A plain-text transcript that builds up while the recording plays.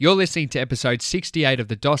You're listening to episode 68 of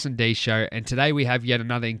the Dawson D Show, and today we have yet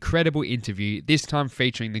another incredible interview, this time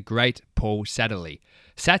featuring the great Paul Satterley.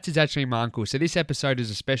 Sats is actually my uncle, so this episode is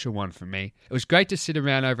a special one for me. It was great to sit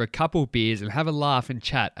around over a couple of beers and have a laugh and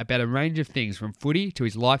chat about a range of things from footy to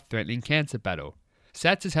his life-threatening cancer battle.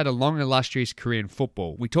 Sats has had a long, illustrious career in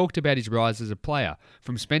football. We talked about his rise as a player,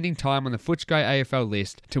 from spending time on the Footscray AFL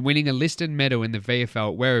list to winning a listed medal in the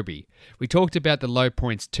VFL at Werribee. We talked about the low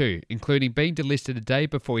points too, including being delisted a day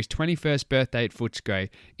before his 21st birthday at Footscray,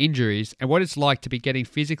 injuries, and what it's like to be getting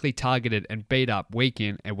physically targeted and beat up week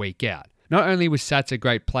in and week out. Not only was Sats a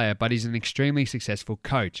great player, but he's an extremely successful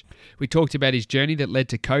coach. We talked about his journey that led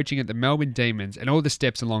to coaching at the Melbourne Demons and all the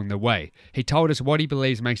steps along the way. He told us what he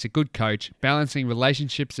believes makes a good coach, balancing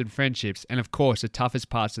relationships and friendships, and of course the toughest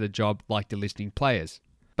parts of the job like delisting players.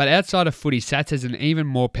 But outside of footy, Sats has an even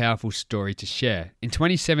more powerful story to share. In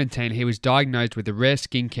 2017, he was diagnosed with a rare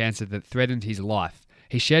skin cancer that threatened his life.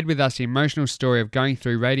 He shared with us the emotional story of going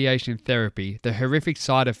through radiation therapy, the horrific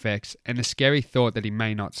side effects, and the scary thought that he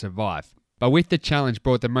may not survive. But with the challenge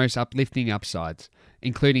brought the most uplifting upsides,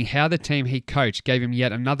 including how the team he coached gave him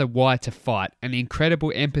yet another why to fight and the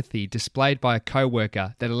incredible empathy displayed by a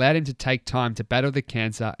co-worker that allowed him to take time to battle the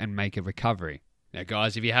cancer and make a recovery. Now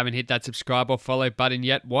guys, if you haven't hit that subscribe or follow button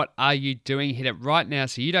yet, what are you doing? Hit it right now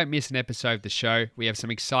so you don't miss an episode of the show. We have some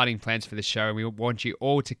exciting plans for the show and we want you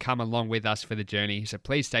all to come along with us for the journey, so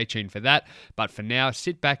please stay tuned for that. But for now,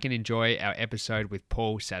 sit back and enjoy our episode with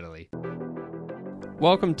Paul Satterley.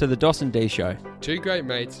 Welcome to the Dawson D Show. Two great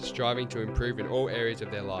mates striving to improve in all areas of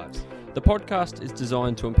their lives. The podcast is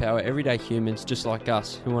designed to empower everyday humans just like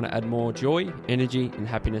us who want to add more joy, energy and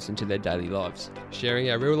happiness into their daily lives. Sharing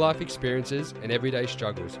our real life experiences and everyday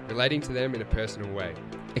struggles, relating to them in a personal way.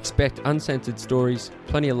 Expect uncensored stories,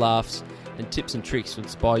 plenty of laughs and tips and tricks to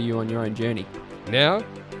inspire you on your own journey. Now,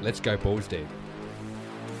 let's go balls deep.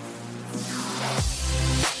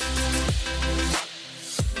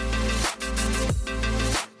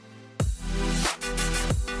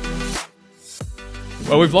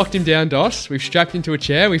 Well, we've locked him down, Dos. We've strapped him to a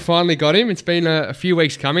chair. We finally got him. It's been a few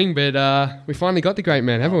weeks coming, but we finally got the great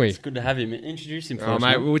man, haven't we? It's good to have him. Introduce him for us,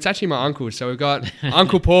 mate. Well, it's actually my uncle. So we've got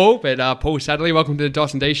Uncle Paul, but Paul Satterley. Welcome to the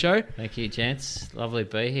Dawson D Show. Thank you, gents. Lovely to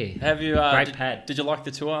be here. Have you? Great pad. Did you like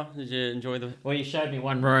the tour? Did you enjoy the? Well, you showed me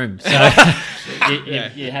one room, so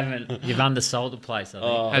you haven't. You've undersold the place. I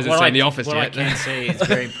think. Hasn't seen the office yet. What I can see, it's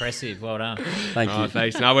very impressive. Well done. Thank you.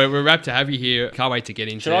 Thanks. No, we're wrapped to have you here. Can't wait to get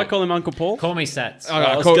into. Should I call him Uncle Paul? Call me Sats.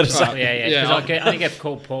 I was going to say. Yeah. Because I only get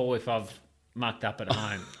called Paul if I've mucked up at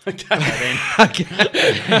home. So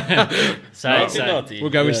we'll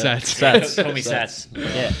go with Sats. Call me Sats.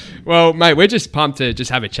 Yeah. Well, mate, we're just pumped to just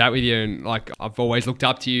have a chat with you. And like, I've always looked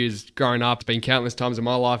up to you as growing up. It's been countless times in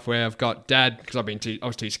my life where I've got Dad, because I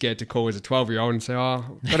was too scared to call as a 12-year-old and say, "Oh,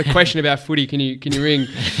 I've got a question about footy. Can you ring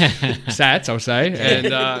Sats?" I'll say.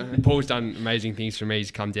 And Paul's done amazing things for me. He's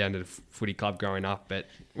come down to the footy club growing up, but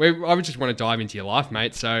I would just want to dive into your life,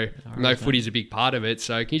 mate. So I know footy's a big part of it.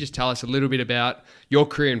 So can you just tell us a little bit about your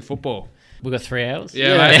career in football? We've got 3 hours.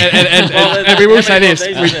 Yeah, mate. And we will say this: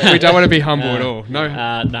 we don't want to be humble at all. No,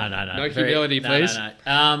 no humility, please.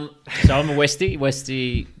 No. So I'm a Westie.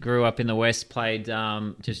 Westie grew up in the West. Played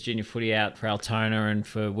just junior footy out for Altona and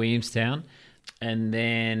for Williamstown. And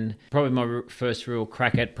then probably my first real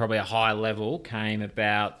crack at probably a high level came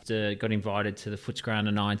about, got invited to the Footscray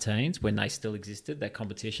Under-19s when they still existed, that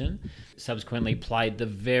competition. Subsequently played the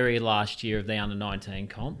very last year of the Under-19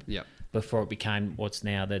 comp. Yep. Before it became what's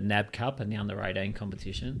now the NAB Cup and the Under-18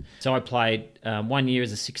 competition. So I played 1 year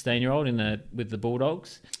as a 16-year-old with the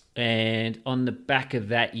Bulldogs. And on the back of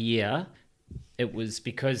that year, it was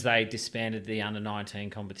because they disbanded the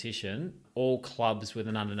Under-19 competition, all clubs with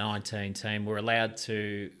an Under-19 team were allowed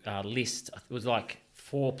to list, it was like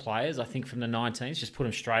 4 players, I think, from the 19s, just put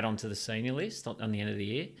them straight onto the senior list on the end of the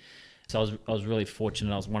year. So I was really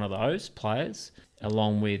fortunate I was one of those players,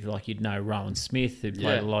 along with, like, you'd know, Rowan Smith, who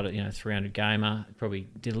played a lot of, 300 gamer, probably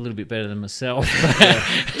did a little bit better than myself.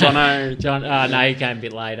 John, no, he came a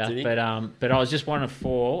bit later. But I was just one of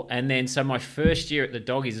 4. And then, so my first year at the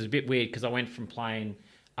Doggies was a bit weird because I went from playing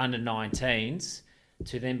under-19s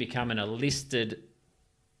to then becoming a listed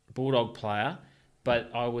Bulldog player, but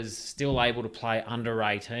I was still able to play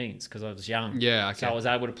under-18s because I was young. Yeah, okay. So I was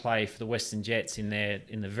able to play for the Western Jets in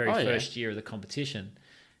the very first year of the competition.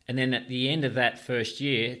 And then at the end of that first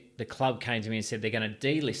year, the club came to me and said they're going to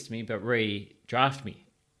delist me but redraft me.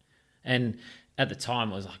 And at the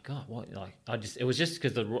time, I was like, God, what? Like, it was just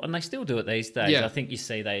because and they still do it these days. Yeah. I think you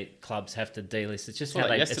see clubs have to delist. It's just like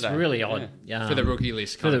how it's really odd. For the rookie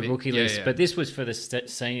list. For the rookie list. Yeah. But this was for the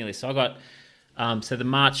senior list. So I got, so the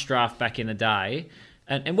March draft back in the day,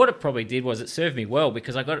 And what it probably did was it served me well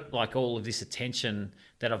because I got like all of this attention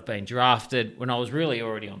that I've been drafted when I was really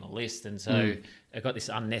already on the list. And so I got this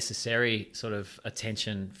unnecessary sort of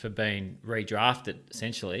attention for being redrafted,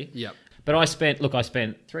 essentially. Yep. But I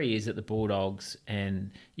spent 3 years at the Bulldogs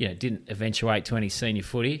and, didn't eventuate to any senior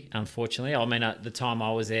footy, unfortunately. I mean, at the time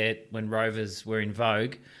I was there when Rovers were in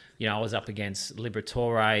vogue, I was up against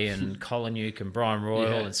Liberatore and Colin and Brian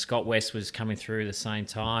Royal and Scott West was coming through the same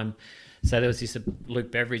time. So there was this,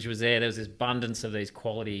 Luke Beveridge was there. There was this abundance of these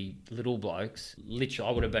quality little blokes. Literally,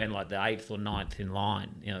 I would have been like the 8th or 9th in line,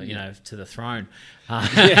 to the throne.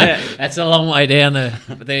 That's a long way down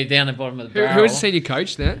down the bottom of the barrel. Who was the senior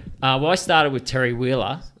coach there? Well, I started with Terry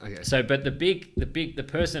Wheeler. Okay. So, but the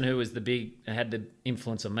person who was had the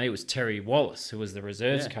influence on me was Terry Wallace, who was the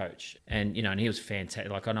reserves coach, and and he was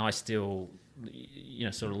fantastic. Like, and I still,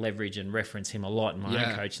 sort of leverage and reference him a lot in my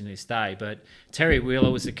own coaching this day. But Terry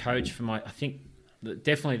Wheeler was the coach for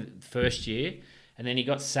definitely the first year. And then he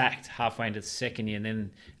got sacked halfway into the second year. And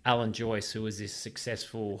then Alan Joyce, who was this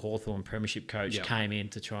successful Hawthorn premiership coach, came in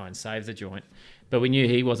to try and save the joint. But we knew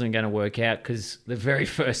he wasn't going to work out because the very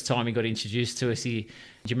first time he got introduced to us, do you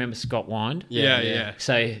remember Scott Wind? Yeah.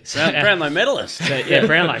 So Brownlow medalist.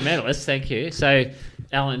 Brownlow medalist, thank you. So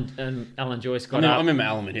Alan Joyce got up. I'm in my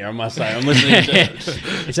element here, I must say. I'm listening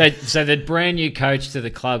to it. So the brand new coach to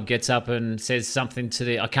the club gets up and says something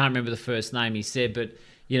I can't remember the first name he said, but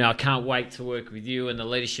I can't wait to work with you and the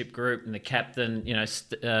leadership group and the captain,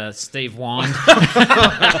 Steve Wind.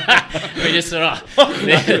 We just sort of,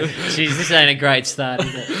 geez, this ain't a great start,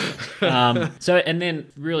 is it? And then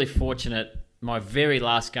really fortunate, my very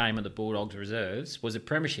last game of the Bulldogs reserves was a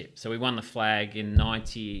premiership. So we won the flag in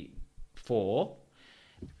 94.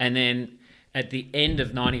 And then at the end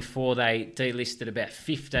of 94, they delisted about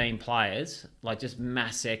 15 players, like just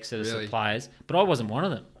mass exodus of players. But I wasn't one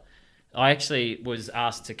of them. I actually was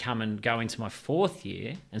asked to come and go into my 4th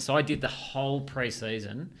year, and so I did the whole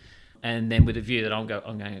pre-season, and then with a view that I'm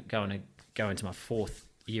going to go into my 4th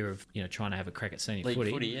year of trying to have a crack at senior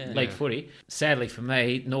league footy. Sadly for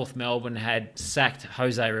me, North Melbourne had sacked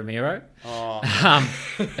Jose Ramiro,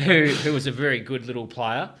 who was a very good little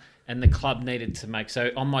player. And the club needed to make...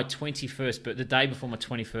 So on my 21st... the day before my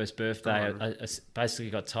 21st birthday, I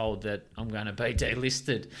basically got told that I'm going to be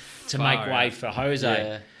delisted to make way for Jose.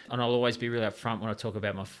 Yeah. And I'll always be really upfront when I talk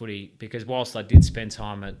about my footy, because whilst I did spend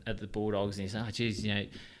time at the Bulldogs, and you say, geez,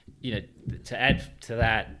 to add to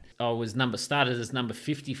that, I was started as number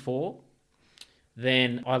 54.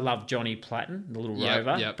 Then I loved Johnny Platten, the little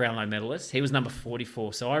rover, Brownlow medalist. He was number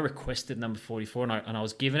 44. So I requested number 44, and I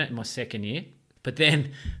was given it in my second year. But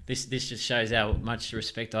then this just shows how much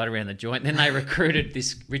respect I had around the joint. Then they recruited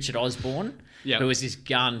this Richard Osborne, who was this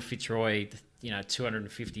gun Fitzroy,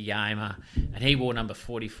 250 gamer, and he wore number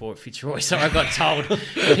 44 at Fitzroy. So I got told,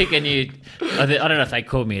 pick a new... I don't know if they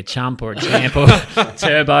called me a chump or a champ or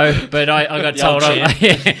turbo, but I got told...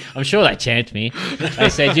 I'm sure they champed me. They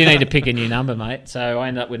said, you need to pick a new number, mate. So I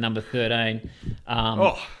ended up with number 13.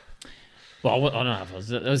 Well, I don't know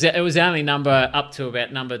if it was only up to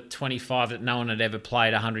about number 25 that no one had ever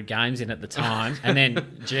played 100 games in at the time. And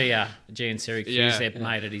then G in Syracuse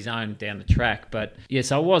made it his own down the track. But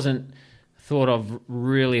yes, I wasn't thought of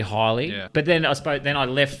really highly. Yeah. But then I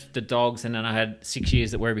left the Dogs, and then I had 6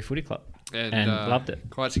 years at Werribee Footy Club and loved it.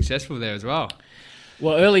 Quite successful there as well.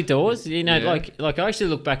 Well, early doors, like I actually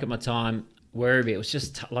look back at my time Werribee, it was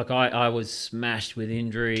just like I was smashed with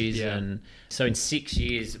injuries. And so in 6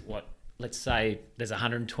 years, let's say there's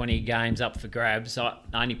 120 games up for grabs. I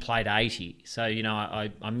only played 80. So,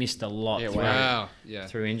 I missed a lot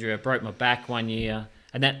through injury. I broke my back one year,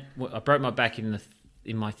 and I broke my back in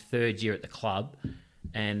my 3rd year at the club.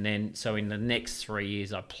 And then, so in the next 3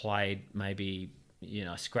 years, I played maybe,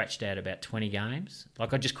 I scratched out about 20 games.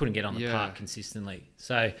 Like, I just couldn't get on the park consistently.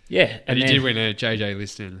 So, yeah. And you did win a JJ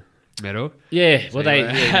Liston medal. Yeah, well,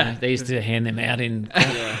 they used to hand them out in...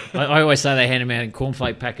 I always say they hand them out in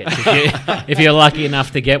cornflake packets if you're lucky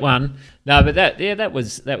enough to get one. No, but that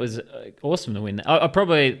was awesome to win. I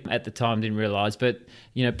probably at the time didn't realise, but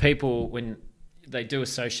people when they do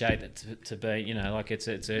associate it to be, like it's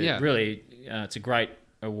a really it's a great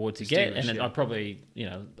award to get, and I probably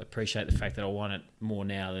appreciate the fact that I want it more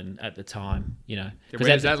now than at the time. Where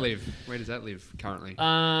does that live? Where does that live currently?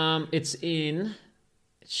 It's in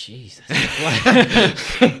Jesus. In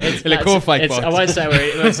a cornflake box. I won't say where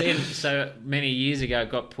it was in. So many years ago, it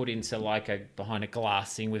got put into like behind a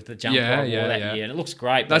glass thing with the jump rope wall that year, and it looks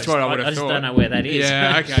great. But That's what I would have I just thought. don't know where that is.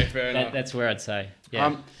 Yeah, okay, fair enough. That's where I'd say.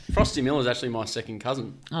 Yeah. Frosty Miller's actually my second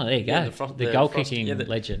cousin. Oh, there you go. The goal kicking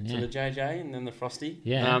legend. So Yeah. the JJ and then the Frosty.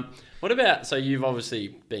 Yeah. What about, so you've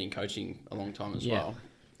obviously been coaching a long time as Yeah. well,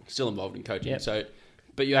 still involved in coaching. Yep. So,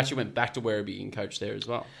 but you actually went back to Werribee and coached there as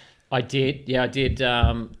well. I did. Yeah, I did.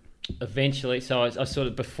 Eventually, so I sort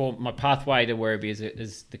of, before my pathway to Werribee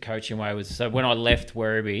as the coaching way was, so when I left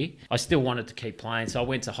Werribee, I still wanted to keep playing, so I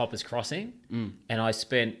went to Hoppers Crossing, and I was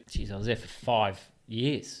there for 5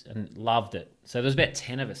 years and loved it. So there was about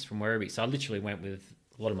 10 of us from Werribee, so I literally went with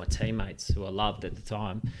a lot of my teammates who I loved at the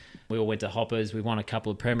time. We all went to Hoppers. We won a couple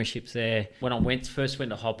of premierships there. When I first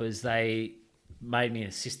went to Hoppers, they made me an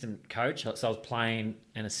assistant coach, so I was playing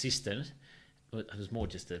an assistant. It was more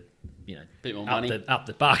just a, bit more money, up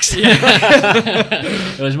the bucks.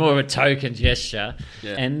 It was more of a token gesture,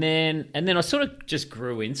 and then I sort of just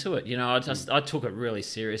grew into it. I took it really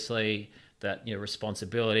seriously. That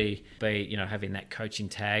responsibility, having that coaching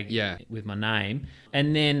tag with my name,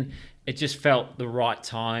 and then it just felt the right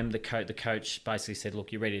time. The coach basically said,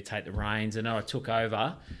 "Look, you're ready to take the reins," and I took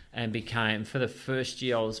over and became, for the first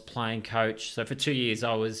year I was playing coach. So for 2 years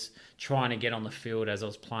I was trying to get on the field as I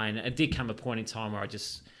was playing. It did come a point in time where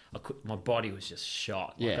my body was just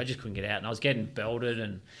shot. I just couldn't get out, and I was getting belted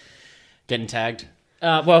and getting tagged.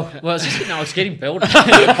 I was getting belted.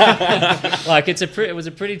 It was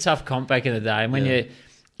a pretty tough comp back in the day. And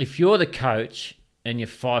if you're the coach and you're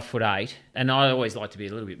 5'8", and I always like to be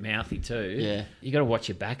a little bit mouthy too. Yeah, you got to watch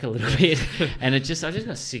your back a little bit. And I just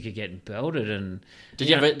got sick of getting belted. And did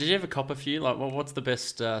you ever cop a few? Like, what's the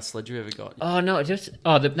best sled you ever got? Oh no,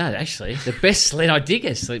 actually, the best sled I did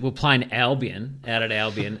get sled. We're playing out at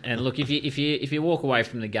Albion, and look, if you walk away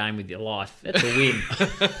from the game with your life, that's a win.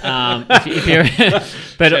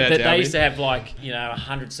 But they used to have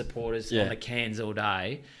 100 supporters on the cans all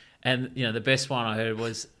day, and the best one I heard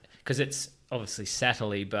was, because it's obviously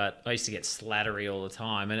Satterley, but I used to get Slattery all the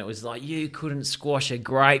time, and it was like, you couldn't squash a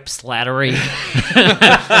grape, Slattery.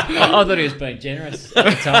 I thought he was being generous at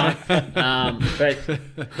the time. But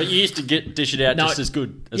you used to dish it out just as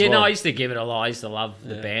good as well. No, I used to give it a lot. I used to love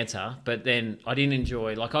the banter, but then I didn't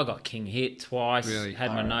enjoy, I got king hit twice,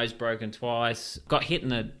 had my nose broken twice, got hit in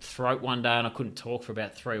the throat one day, and I couldn't talk for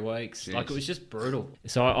about 3 weeks. Jeez. It was just brutal.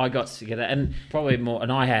 So I got together, and probably more,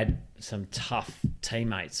 and I had some tough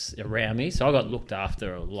teammates around me, so I got looked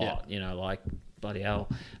after a lot. Bloody hell,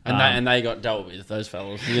 and they got dealt with, those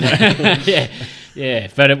fellas. yeah.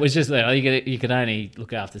 But it was just you could only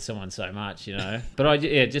look after someone so much, But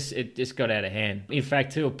it just got out of hand. In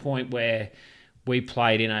fact, to a point where we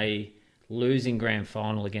played in a losing grand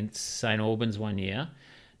final against St Albans one year,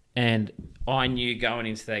 and I knew going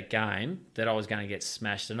into that game that I was going to get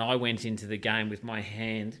smashed, and I went into the game with my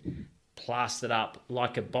hand plastered up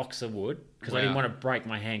like a boxer would, because I didn't want to break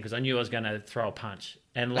my hand, because I knew I was going to throw a punch.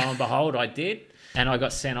 And lo and behold, I did. And I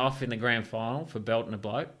got sent off in the grand final for belting a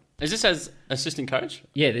bloke. Is this as assistant coach?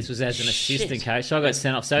 Yeah, this was as an assistant coach. So I got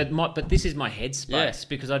sent off. But this is my headspace,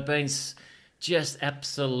 because I'd been just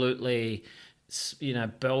absolutely,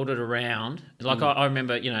 belted around. I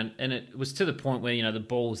remember, and it was to the point where, the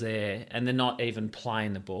ball's there and they're not even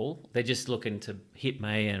playing the ball. They're just looking to hit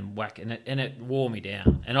me and whack, and it wore me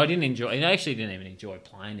down. And I actually didn't even enjoy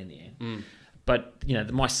playing in the end. But,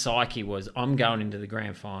 my psyche was, I'm going into the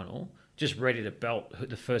grand final just ready to belt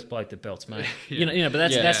the first bloke that belts me. But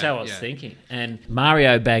that's how I was thinking. And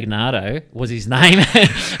Mario Bagnardo was his name.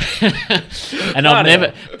 And I've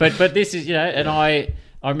never, but this is, and I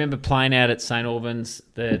remember playing out at St Albans.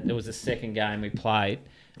 It was the second time we played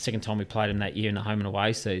him that year in the home and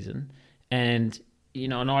away season. And,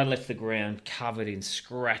 and I left the ground covered in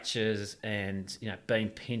scratches and, being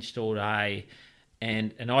pinched all day.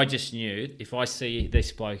 And I just knew, if I see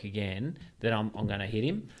this bloke again, that I'm going to hit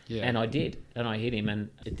him. Yeah. And I did. And I hit him.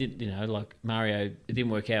 And it did, Mario, it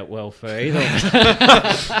didn't work out well for either.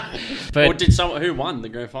 But who won the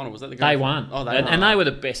grand final? Was that the grand final? They won. Oh, they won. And they were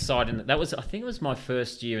the best side in it. I think it was my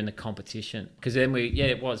first year in the competition. Because then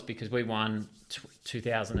it was, because we won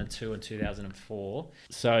 2002 and 2004.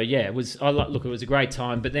 So, it was a great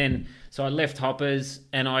time. But then, so I left Hoppers,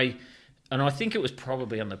 and I think it was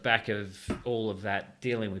probably on the back of all of that,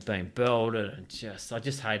 dealing with being belted, and I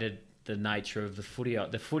just hated the nature of the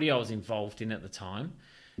footy I was involved in at the time.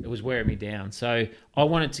 It was wearing me down. So I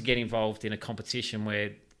wanted to get involved in a competition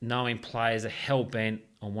where, knowing players are hell-bent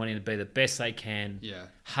on wanting to be the best they can. Yeah.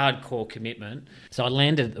 Hardcore commitment. So I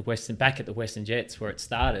landed at back at the Western Jets where it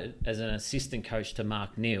started as an assistant coach to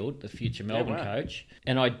Mark Neild, the future Melbourne coach.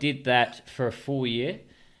 And I did that for a full year.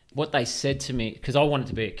 What they said to me, because I wanted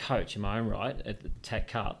to be a coach in my own right at the TAC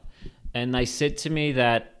Cup, and they said to me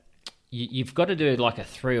that you've got to do like a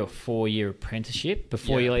 3 or 4 year apprenticeship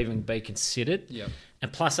before you'll even be considered. Yeah.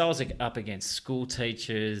 And plus, I was up against school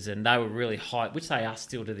teachers, and they were really high, which they are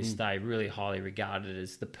still to this day, really highly regarded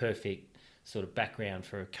as the perfect sort of background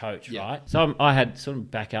for a coach, right? So I had sort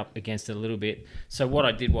of back up against it a little bit. So what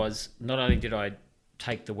I did was, not only did I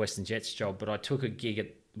take the Western Jets job, but I took a gig at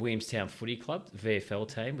Williamstown Footy Club, the VFL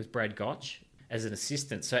team, with Brad Gotch as an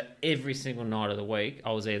assistant. So every single night of the week,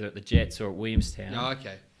 I was either at the Jets or at Williamstown. Oh,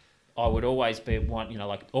 okay. I would always be one,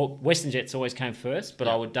 Western Jets always came first, but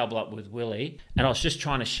I would double up with Willie. And I was just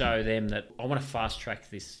trying to show them that I want to fast track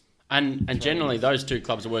this. And generally, those two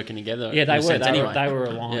clubs are working together. Yeah, they were. Anyway. They were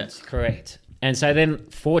aligned, correct. And so then,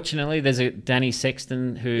 fortunately, there's a Danny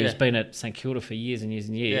Sexton who's been at St Kilda for years and years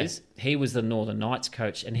and years. Yeah. He was the Northern Knights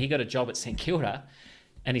coach, and he got a job at St Kilda,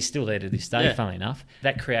 and he's still there to this day, funnily enough.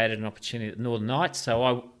 That created an opportunity at Northern Knights, so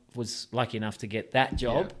I was lucky enough to get that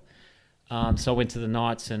job. Yeah. So I went to the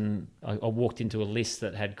Knights, and I walked into a list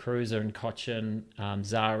that had Cruiser and Cochin,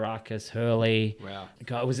 Zaharakis, Hurley. Wow!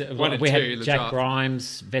 We had Jack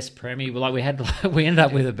Grimes, Vest Premi. We ended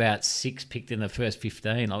up with about 6 picked in the first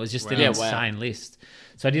 15. It was just an insane list.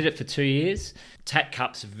 So I did it for 2 years. TAC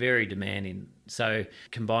Cup's very demanding. So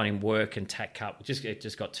combining work and TAC Cup, it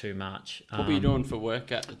just got too much. What were you doing for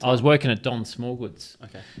work at the time? I was working at Don Smallgoods.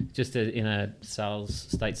 Okay. Just in a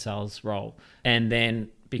state sales role, and then,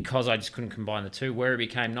 because I just couldn't combine the two, Werribee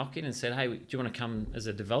came knocking and said, hey, do you want to come as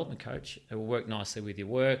a development coach? It will work nicely with your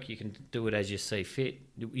work. You can do it as you see fit.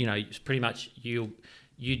 It's pretty much you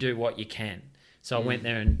do what you can. So I went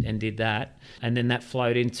there and did that. And then that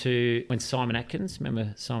flowed into when Simon Atkins,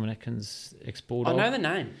 remember Simon Atkins, ex-Bulldog? I know the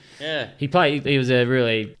name. Yeah. He was a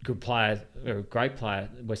really good player, or a great player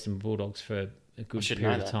at Western Bulldogs for a good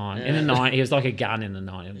period of time. Yeah. In the 90s, he was like a gun in the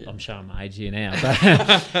 90s. I'm showing my age here now,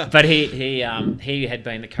 but he had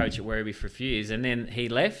been the coach at Werribee for a few years, and then he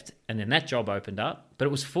left, and then that job opened up, but it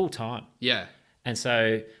was full time. Yeah. And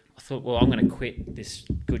so I thought, well, I'm going to quit this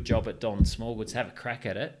good job at Don Smallwoods, have a crack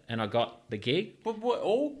at it, and I got the gig. But were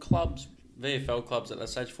all clubs, VFL clubs at that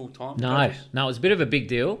stage, full time? No, it was a bit of a big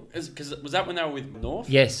deal. Because was that when they were with North?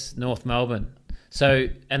 Yes, North Melbourne. So,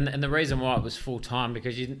 and the reason why it was full time,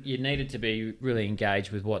 because you needed to be really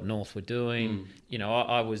engaged with what North were doing.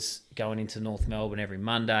 I was going into North Melbourne every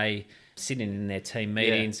Monday, sitting in their team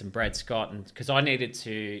meetings, and Brad Scott, and because I needed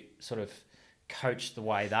to sort of coach the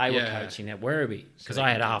way they were coaching at Werribee, because I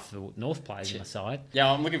had half the North players on my side.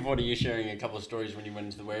 Yeah, I'm looking forward to you sharing a couple of stories when you went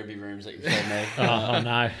into the Werribee rooms that you told me.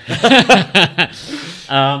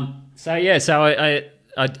 So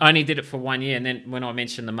I only did it for 1 year, and then when I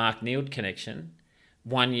mentioned the Mark Neild connection,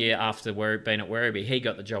 1 year after being at Werribee, he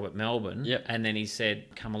got the job at Melbourne, and then he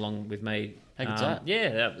said, "Come along with me." How good's that?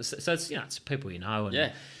 Yeah, so it's it's people you know.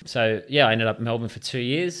 And So I ended up in Melbourne for 2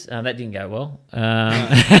 years. That didn't go well.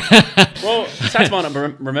 Well, Sats might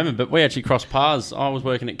not remember, but we actually crossed paths. I was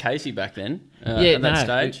working at Casey back then. At that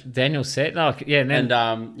stage, Daniel said,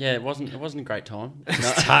 it wasn't a great time.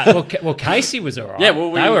 Well, Casey was all right. Yeah,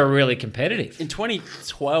 well, they were really competitive. In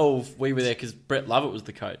 2012, we were there because Brett Lovett was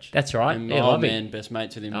the coach. That's right. And my old man, best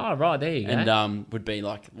mates with him. Oh, right, there you go. And would be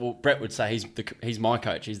like, well, Brett would say he's my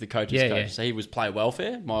coach. He's the coach's coach. Yeah. So he was play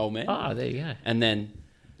welfare, my old man. Oh, there you go. And then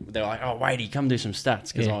they're like, oh, Wadey, come do some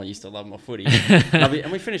stats, because I used to love my footy.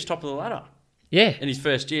 And we finished top of the ladder. Yeah. In his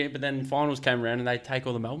first year, but then finals came around and they take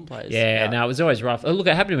all the Melbourne players. Yeah, no, it was always rough. Oh, look,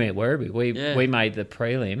 it happened to me at Werribee. We made the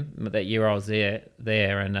prelim that year I was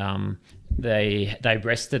there, and they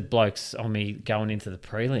rested blokes on me going into the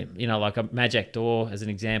prelim. Like a Majak Door, as an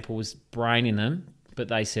example, was braining them, but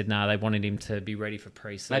they said no, they wanted him to be ready for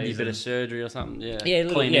pre-season. Maybe a bit of surgery or something. Yeah,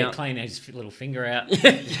 clean his little finger out.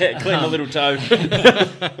 Clean the little toe.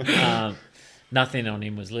 Nothing on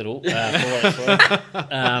him was little. For it.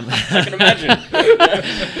 I can imagine.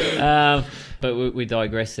 But we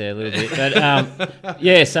digress there a little bit. But I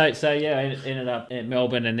ended up at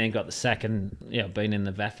Melbourne and then got the sack, and been in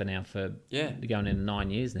the VAFA now for going in 9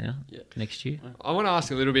 years now. Yeah. Next year. I want to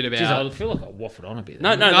ask a little bit about. Jeez, I feel like I waffled on a bit.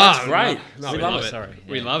 No, that's great. No, we love it. Sorry,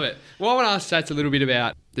 we love it. Well, I want to ask Sats a little bit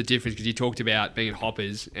about the difference, because you talked about being at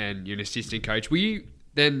Hoppers and you're an assistant coach. Were you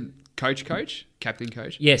then captain coach?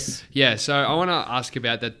 Yes. Yeah, so I want to ask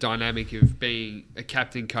about that dynamic of being a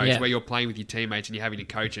captain coach where you're playing with your teammates and you're having to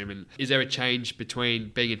coach them. And is there a change between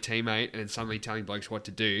being a teammate and suddenly telling blokes what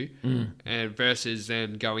to do and versus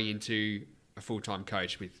then going into a full-time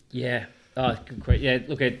coach with... Yeah. Oh, good question. Yeah,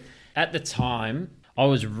 look, at the time, I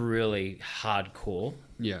was really hardcore.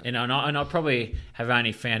 Yeah. And I probably have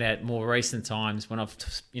only found out more recent times when I've,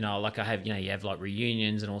 like I have, you have like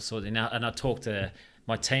reunions and all sorts. And I talk to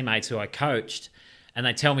my teammates who I coached, and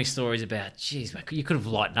they tell me stories about, geez, mate, you could have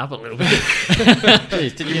lightened up a little bit.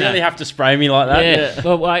 Jeez, did you really have to spray me like that? Yeah.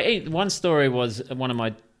 Well, one story was one of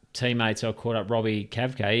my teammates I caught up, Robbie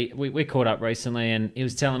Kavke. We caught up recently, and he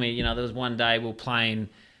was telling me, there was one day we were playing,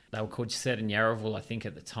 they were called Set and Yarraville, I think,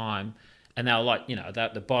 at the time. And they were like,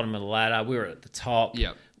 at the bottom of the ladder. We were at the top.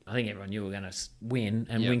 Yep. I think everyone knew we were going to win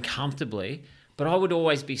and win comfortably. But I would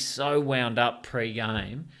always be so wound up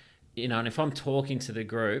pre-game, and if I'm talking to the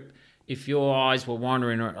group, if your eyes were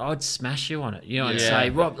wandering, I'd smash you on it, and say,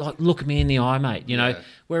 Rob, look me in the eye, mate,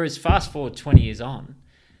 Whereas fast forward 20 years on,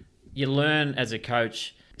 you learn as a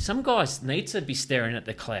coach, some guys need to be staring at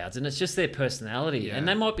the clouds, and it's just their personality. Yeah. And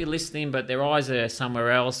they might be listening, but their eyes are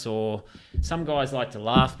somewhere else. Or some guys like to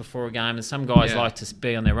laugh before a game, and some guys like to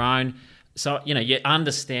be on their own. So, you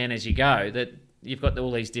understand as you go that you've got all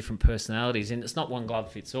these different personalities, and it's not one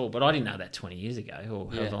glove fits all. But I didn't know that 20 years ago,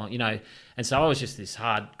 or however long, And so I was just this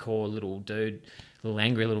hardcore little dude, little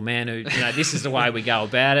angry little man who, this is the way we go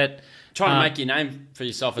about it. Trying to make your name for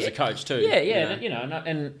yourself as a coach too.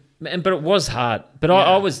 But it was hard. But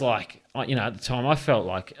I was like, at the time, I felt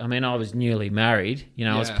like, I was newly married.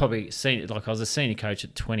 I was probably I was a senior coach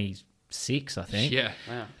at 26, I think. Yeah.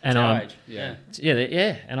 Wow. And our age.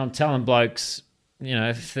 Yeah. And I'm telling blokes,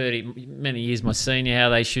 30 many years my senior, how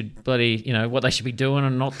they should what they should be doing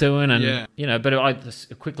and not doing. And, but I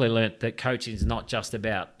just quickly learnt that coaching is not just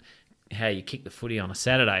about how you kick the footy on a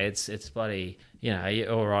Saturday. It's bloody,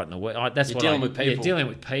 you're all right in the week. That's you're dealing with people. You're dealing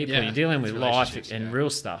with people. Yeah. You're dealing with life and real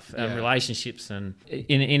stuff, relationships. And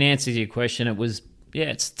in answer to your question, it was,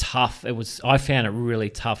 it's tough. I found it really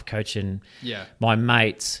tough coaching my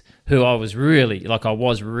mates who I was really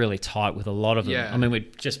tight with a lot of them. Yeah.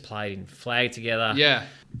 We'd just played in flag together. Yeah.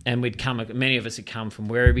 And many of us had come from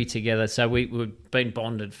Werribee together. So we'd been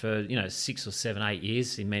bonded for, 6 or 7, 8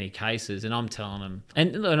 years in many cases. And I'm telling them,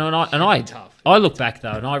 I look back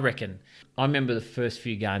though, and I reckon, I remember the first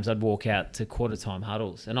few games, I'd walk out to quarter time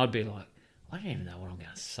huddles and I'd be like, I don't even know what I'm going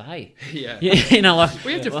to say. Yeah. We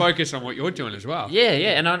have to focus on what you're doing as well. Yeah.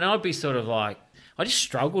 And I'd be sort of like, I just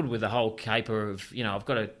struggled with the whole caper of, I've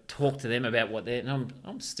got to talk to them about what they're, and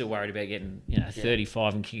I'm still worried about getting,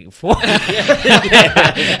 35 and kicking 4.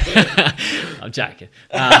 I'm joking.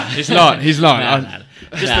 He's not. No.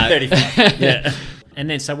 Just the 35. Yeah. And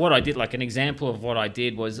then, so what I did, like an example of what I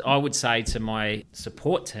did was I would say to my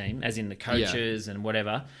support team, as in the coaches and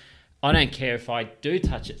whatever, I don't care if I do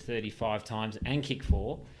touch it 35 times and kick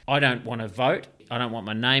 4. I don't want to vote. I don't want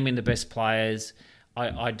my name in the best players.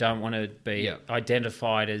 I don't want to be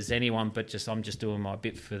identified as anyone, but I'm just doing my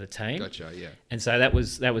bit for the team. Gotcha, yeah. And so that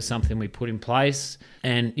was something we put in place,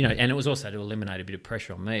 and and it was also to eliminate a bit of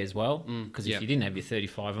pressure on me as well, because if you didn't have your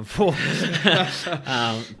 35 and 4,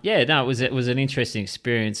 it was an interesting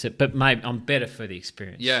experience. But maybe I'm better for the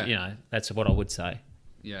experience. Yeah, that's what I would say.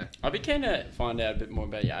 Yeah, I'd be keen to find out a bit more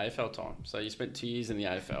about your AFL time. So you spent 2 years in the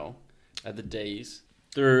AFL at the D's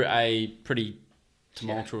through a pretty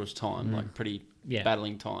tumultuous time, like pretty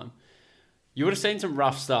battling time. You would have seen some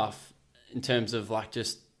rough stuff in terms of I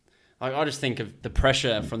just think of the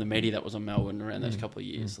pressure from the media that was on Melbourne around those couple of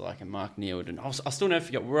years, and Mark Neeld, and I'll still never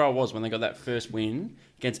forget where I was when they got that first win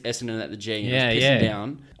against Essendon at the G, and it was pissing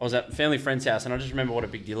down. I was at a family friend's house, and I just remember what a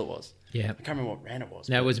big deal it was. Yeah, I can't remember what round it was.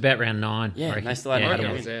 No, it was about round 9. Yeah, and they still had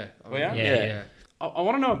I was there. Oh, yeah. I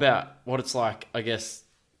want to know about what it's like, I guess,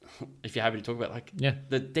 if you're happy to talk about,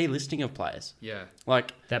 the delisting of players. Yeah.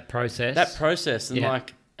 That process. And,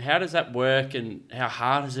 how does that work, and how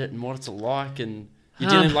hard is it, and what it's like, and you're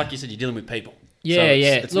dealing, like you said, you're dealing with people.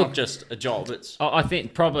 It's not just a job. I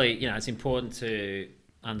think probably, it's important to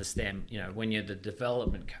understand, when you're the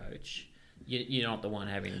development coach, you're not the one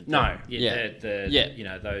having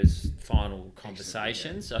those final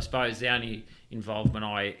conversations. I suppose the only involvement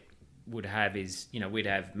I would have is, we'd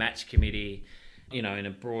have match committee. In a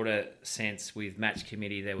broader sense, with match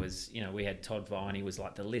committee, there was, we had Todd Viney was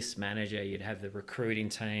like the list manager. You'd have the recruiting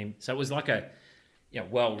team. So it was like a,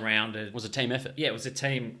 well-rounded. It was a team effort. Yeah, it was a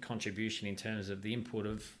team contribution in terms of the input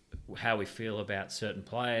of how we feel about certain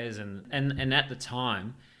players. And at the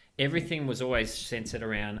time, everything was always centred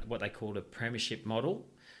around what they called a premiership model.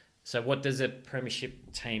 So what does a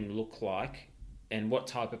premiership team look like, and what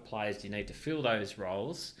type of players do you need to fill those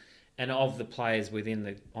roles? And of the players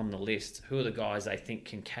on the list, who are the guys they think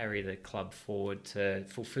can carry the club forward to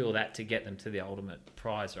fulfil that, to get them to the ultimate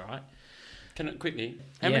prize, right? Can it quickly?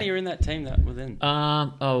 How many are in that team that were in?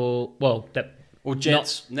 Or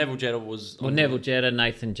Jets. Neville Jetta was... Neville Jetta,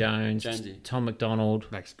 Nathan Jones, Jonesy. Tom McDonald,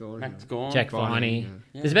 Max Gordon. Jack Viney.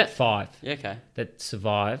 Yeah. There's about 5 that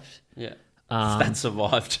survived. Yeah. That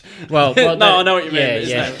survived. Well, no, I know what you mean.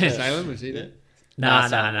 Yeah. Salem, was he there? No.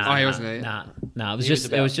 Oh, he wasn't there. No,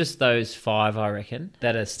 it was just those 5, I reckon,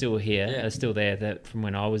 that are still here, are still there that from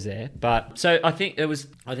when I was there. But so I think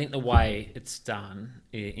the way it's done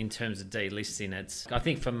in terms of delisting, I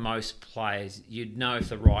think for most players, you'd know if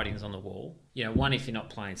the writing's on the wall. You know, one, if you're not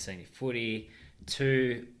playing senior footy.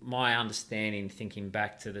 2, my understanding, thinking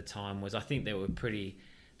back to the time, was I think there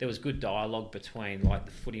was good dialogue between like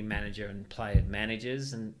the footy manager and player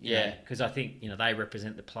managers, and because I think they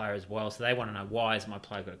represent the player as well, so they want to know, why has my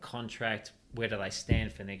player got a contract, where do they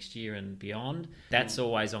stand for next year and beyond. That's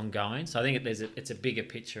always ongoing. So I think it's a bigger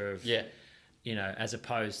picture of as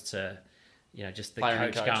opposed to just the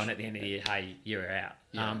coach going at the end of the year, hey, you're out.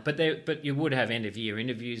 But you would have end of year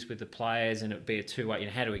interviews with the players, and it would be a two-way.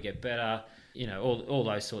 How do we get better? All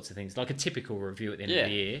those sorts of things, like a typical review at the end of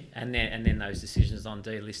the year, and then those decisions on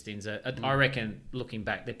delistings I reckon, looking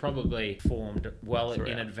back, they're probably formed well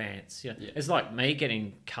in advance. It's like me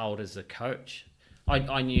getting culled as a coach.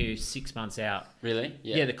 I knew 6 months out. Really?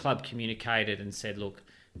 Yeah, the club communicated and said, look,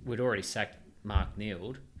 we'd already sacked Mark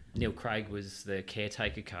Neild. Neil Craig was the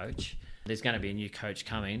caretaker coach. There's going to be a new coach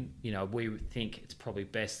coming. We think it's probably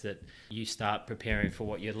best that you start preparing for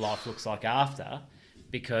what your life looks like after,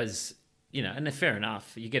 because and fair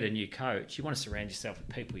enough, you get a new coach, you want to surround yourself with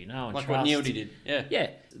people and like trust. What Neildy did.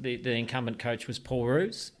 Yeah. The incumbent coach was Paul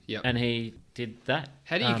Roos, and he did that.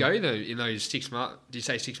 How do you go though in those 6 months? Did you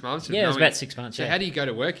say 6 months? Yeah, it was about 6 months. So how do you go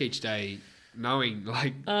to work each day knowing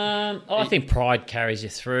like? I think pride carries you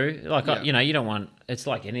through. Like you don't want. It's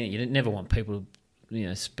like anything. You never want people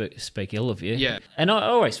speak ill of you. Yeah. And I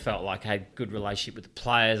always felt like I had a good relationship with the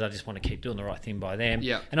players. I just want to keep doing the right thing by them.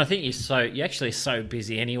 Yeah. And I think you're actually so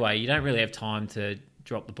busy anyway, you don't really have time to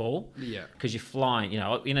drop the ball. Yeah. Because you're flying,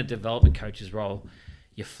 in a development coach's role,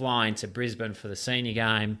 you're flying to Brisbane for the senior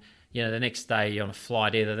game. The next day you're on a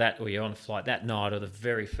flight, either that or you're on a flight that night or the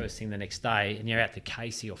very first thing the next day, and you're out to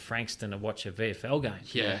Casey or Frankston to watch a VFL game.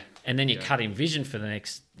 Yeah. And then you're cutting vision for the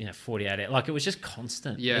next 48 hours. Like, it was just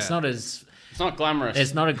constant. Yeah. It's not glamorous.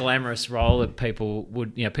 It's not a glamorous role that people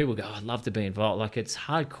would, people go, I'd love to be involved. Like, it's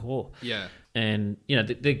hardcore. Yeah. And,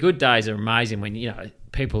 the good days are amazing when,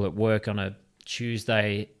 people at work on a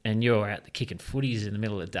Tuesday and you're out there kicking footies in the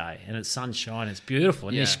middle of the day and it's sunshine, it's beautiful.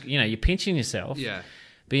 And you're pinching yourself. Yeah.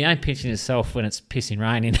 But you ain't pinching yourself when it's pissing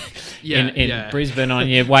rain in Brisbane on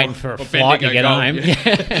you waiting for a flight to get home.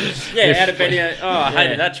 Out of Bendigo. Oh, I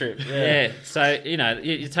hated that trip. Yeah. So,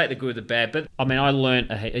 you take the good with the bad. But, I mean, I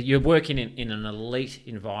learned, you're working in an elite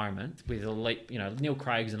environment with elite, Neil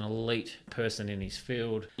Craig's an elite person in his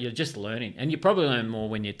field. You're just learning. And you probably learn more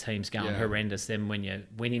when your team's going horrendous than when you're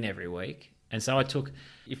winning every week. And so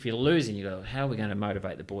if you're losing, you go, how are we going to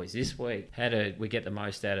motivate the boys this week? How do we get the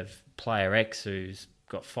most out of player X who's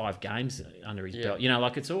got 5 games under his belt?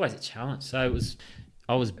 It's always a challenge. So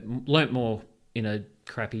I learnt more in a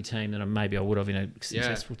crappy team than maybe I would have in a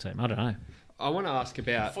successful team. I don't know. I want to ask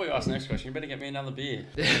about... Before you ask the next question, you better get me another beer.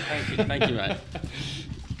 Thank you, mate.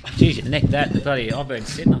 Geez, you necked that. Bloody, I've been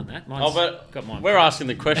sitting on that. Got mine. We're asking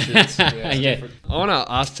the questions. Yeah. I want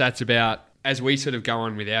to ask Sats about, as we sort of go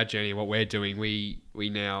on with our journey, what we're doing, we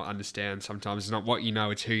now understand sometimes it's not what you know,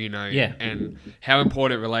 it's who you know, and how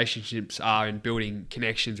important relationships are in building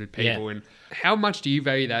connections with people. And how much do you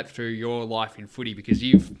value that through your life in footy? Because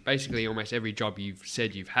you've basically almost every job you've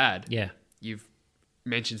said you've had, you've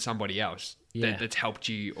mentioned somebody else that's helped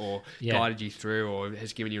you or guided you through or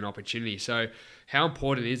has given you an opportunity. So how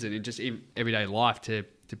important is it in just everyday life to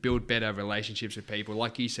build better relationships with people?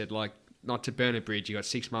 Like you said, like, not to burn a bridge, you got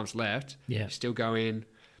 6 months left. Yeah. You still go in,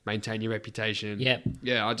 maintain your reputation. Yeah.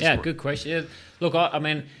 Yeah. Good question. Look, I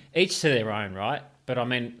mean, each to their own, right? But I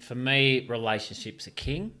mean, for me, relationships are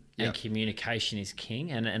king and communication is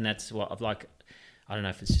king. And that's what I've like, I don't know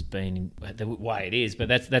if it's just been the way it is, but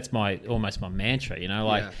that's almost my mantra,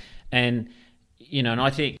 and and I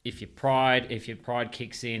think if your pride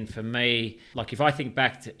kicks in, for me, like if I think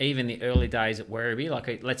back to even the early days at Werribee,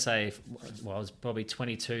 like let's say, I was probably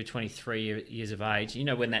 22, 23 years of age,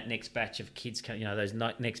 when that next batch of kids come, those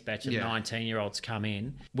next batch of 19-year-olds come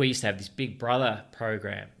in, we used to have this Big Brother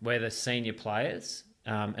program where the senior players,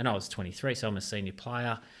 and I was 23, so I'm a senior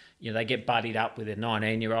player, they get buddied up with a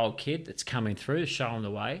 19-year-old kid that's coming through, show them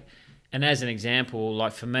the way. And as an example,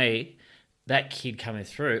 like for me, that kid coming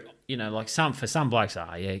through, like for some blokes,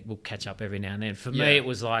 we'll catch up every now and then. For me, it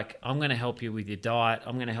was like, I'm going to help you with your diet.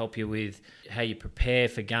 I'm going to help you with how you prepare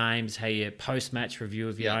for games, how you post-match review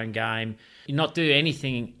of your own game. You not do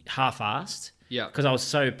anything half-assed. Yeah. Because I was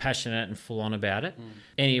so passionate and full on about it.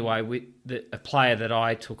 Anyway, a player that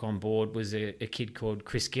I took on board was a kid called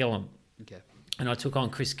Chris Gillum. Okay. And I took on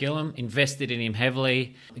Chris Gillum, invested in him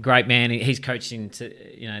heavily. A great man. He's coaching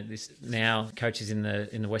coaches in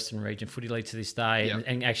the Western Region Footy League to this day,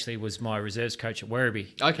 and actually was my reserves coach at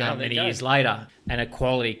Werribee. Okay, many years later, and a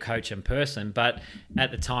quality coach in person. But at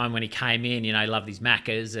the time when he came in, he loved his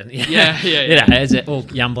Maccas and as all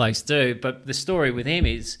young blokes do. But the story with him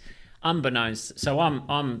is, unbeknownst, so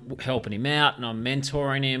I'm helping him out and I'm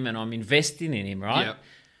mentoring him and I'm investing in him, right? Yep.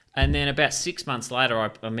 And then about 6 months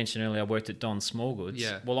later, I mentioned earlier, I worked at Don Smallgoods.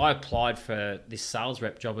 Yeah. Well, I applied for this sales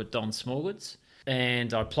rep job at Don Smallgoods,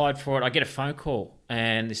 and I applied for it. I get a phone call,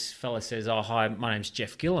 and this fella says, "Oh, hi, my name's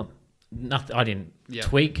Jeff Gillum." Nothing, I didn't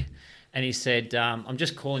twig. And he said, "I'm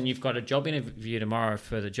just calling. You've got a job interview tomorrow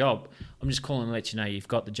for the job. I'm just calling to let you know you've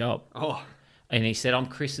got the job." Oh. And he said, "I'm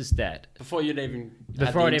Chris's dad." Before I'd even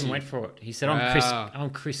went for it, he said, I'm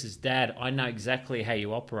Chris's dad. I know exactly how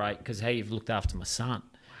you operate because how you've looked after my son."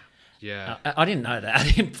 Yeah, I didn't know that. I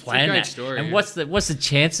didn't plan that. Story, and what's the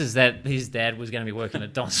chances that his dad was going to be working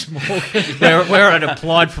at Don Small, where I'd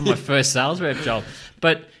applied for my first sales rep job?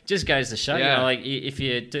 But just goes to show, if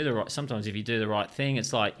you do the right, sometimes if you do the right thing,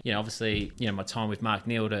 it's like, obviously, my time with Mark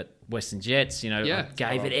Neild at Western Jets, I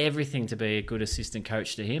gave it everything to be a good assistant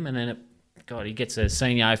coach to him, and then he gets a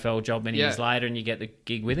senior AFL job many years later, and you get the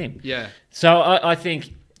gig with him. Yeah. So I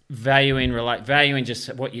think valuing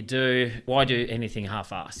just what you do. Why do anything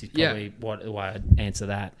half-assed is probably the way I'd answer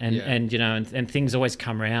that. And things always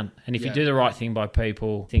come around. And if you do the right thing by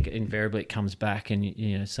people, I think invariably it comes back,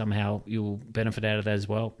 and somehow you'll benefit out of that as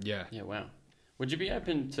well. Yeah. Yeah. Wow. Would you be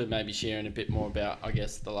open to maybe sharing a bit more about, I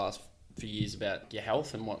guess, the last few years about your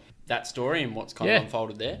health and what that story and what's kind of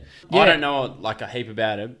unfolded there? I don't know a heap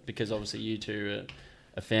about it because obviously you two are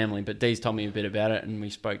a family, but Dee's told me a bit about it, and we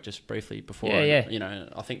spoke just briefly before. I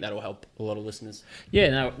think that'll help a lot of listeners.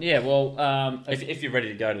 Well, if you're ready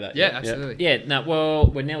to go to that. Yeah, absolutely.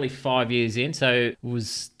 We're nearly 5 years in, so it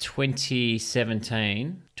was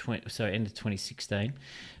 2017, end of 2016.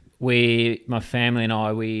 My family and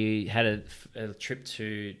I, we had a trip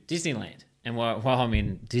to Disneyland, and while I'm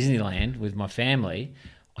in Disneyland with my family,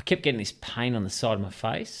 I kept getting this pain on the side of my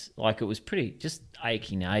face, like it was pretty just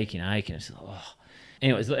aching. It's like, oh.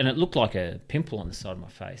 Anyways, and it looked like a pimple on the side of my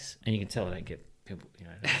face, and you can tell I don't get pimple,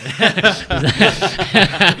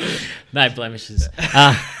 no blemishes.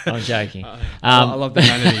 I'm joking. I love the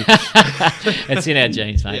vanity. It's in our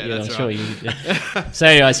genes, mate. Yeah, I'm sure you. So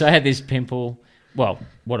anyway, I had this pimple. Well,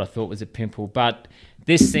 what I thought was a pimple, but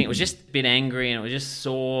this thing, it was just a bit angry and it was just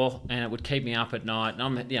sore, and it would keep me up at night. And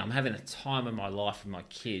I'm having the time of my life with my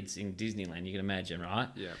kids in Disneyland. You can imagine, right?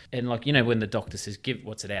 Yeah. And when the doctor says,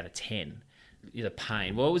 what's it out of 10? The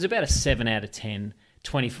pain. Well, it was about a 7 out of 10,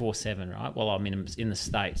 24/7, right? While I'm in the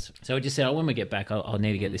States. So I just said, when we get back, I'll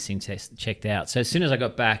need to get this thing checked out. So as soon as I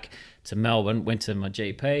got back to Melbourne, went to my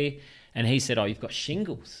GP, and he said, you've got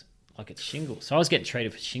shingles. Like, it's shingles. So I was getting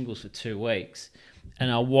treated for shingles for 2 weeks,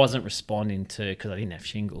 and I wasn't responding because I didn't have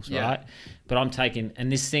shingles, right? But I'm taking,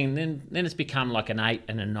 and this thing, then it's become like an 8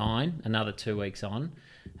 and a 9, another 2 weeks on.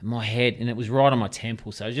 My head, and it was right on my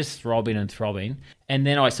temple, so it was just throbbing and throbbing. And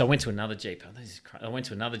then I went to another GP. I went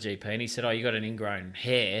to another GP, and he said, you got an ingrown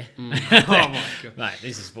hair. Oh my God. Mate,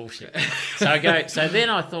 this is bullshit. So then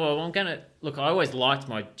I thought, I'm going to, look, I always liked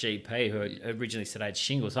my GP who originally said I had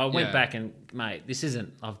shingles. So I went back and, mate, this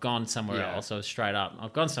isn't, I've gone somewhere else. I was straight up,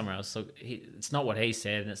 I've gone somewhere else. So it's not what he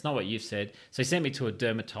said, and it's not what you've said. So he sent me to a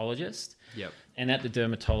dermatologist. Yep. And at the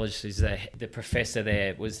dermatologist, the professor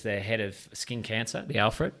there was the head of skin cancer, the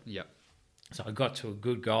Alfred. Yep. So I got to a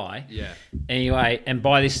good guy. Yeah. Anyway, and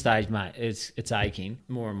by this stage, mate, it's aching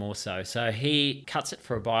more and more so. So he cuts it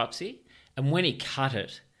for a biopsy, and when he cut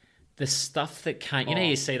it, the stuff that came,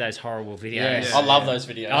 you see those horrible videos. Yeah. I love those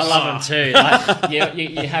videos. I love them too. Like,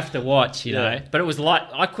 you have to watch, you know. But it was like,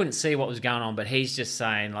 I couldn't see what was going on, but he's just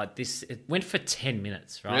saying, like, this, it went for 10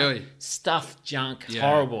 minutes, right? Really? Stuff, junk,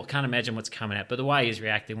 horrible. Can't imagine what's coming out. But the way he's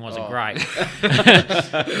reacting wasn't great.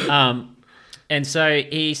 And so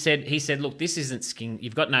he said, look, this isn't skin.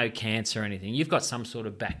 You've got no cancer or anything. You've got some sort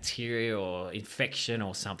of bacteria or infection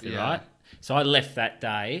or something, right? So I left that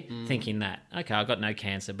day thinking that, okay, I've got no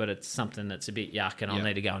cancer, but it's something that's a bit yuck and I'll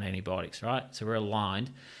need to go on antibiotics, right? So we're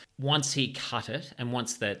aligned. Once he cut it and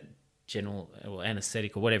once that general or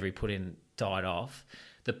anaesthetic or whatever he put in died off,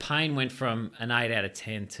 the pain went from an 8 out of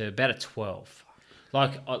 10 to about a 12.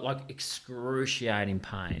 Like excruciating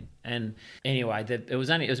pain. And anyway, it was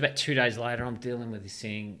about 2 days later, I'm dealing with this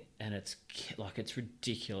thing, and it's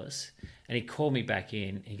ridiculous. And he called me back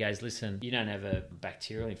in. He goes, listen, you don't have a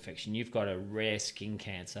bacterial infection. You've got a rare skin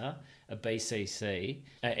cancer, a SCC.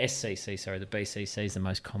 Sorry, the BCC is the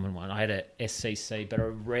most common one. I had a SCC, but a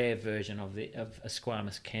rare version of a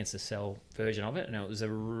squamous cancer cell version of it, and it was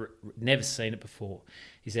never seen it before.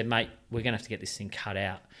 He said, mate, we're going to have to get this thing cut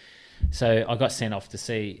out. So I got sent off to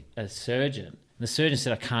see a surgeon. And the surgeon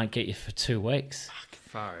said, I can't get you for 2 weeks.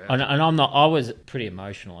 Far out. And I was pretty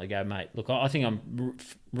emotional. I go, mate, look, I think I'm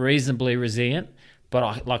reasonably resilient, but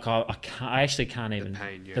I actually can't even.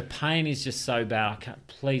 The pain is just so bad. I can't.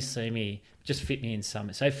 Please see me. Just fit me in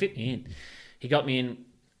something. So he fit me in. He got me in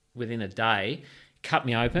within a day, cut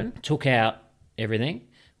me open, took out everything,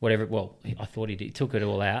 whatever. Well, I thought he did. He took it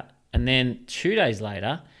all out, and then 2 days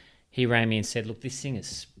later, he rang me and said, look, this thing is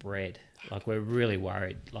spread. Like, we're really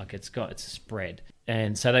worried. Like, it's spread.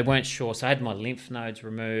 And so they weren't sure. So I had my lymph nodes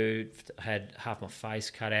removed, I had half my face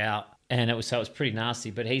cut out, and it was pretty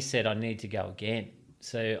nasty. But he said I need to go again.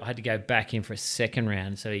 So I had to go back in for a second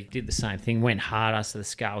round. So he did the same thing, went harder, so the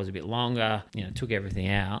scar was a bit longer, took everything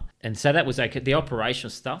out. And so that was okay. The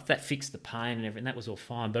operational stuff, that fixed the pain and everything, that was all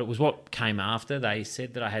fine. But it was what came after. They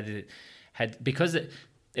said that I had because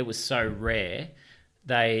it was so rare,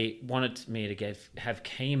 they wanted me to have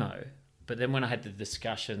chemo. But then when I had the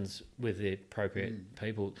discussions with the appropriate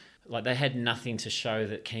people, like, they had nothing to show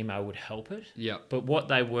that chemo would help it. Yeah. But what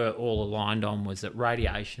they were all aligned on was that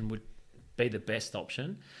radiation would be the best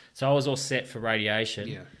option. So I was all set for radiation.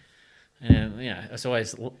 Yeah. And, it's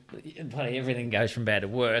always, everything goes from bad to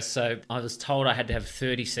worse. So I was told I had to have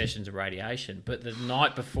 30 sessions of radiation. But the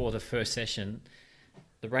night before the first session,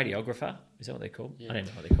 the radiographer, is that what they're called? Yeah. I don't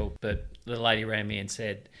know what they're called. But the lady rang me and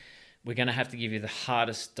said, we're going to have to give you the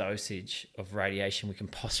hardest dosage of radiation we can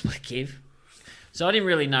possibly give. So I didn't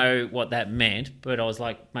really know what that meant, but I was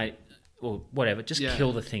like, mate, well, whatever, just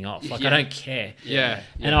kill the thing off. Like, I don't care. Yeah.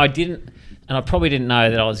 And I probably didn't know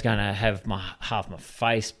that I was going to have half my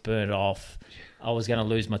face burnt off. I was going to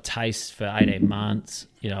lose my taste for 18 months.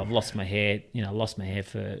 I've lost my hair,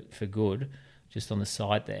 for good. Just on the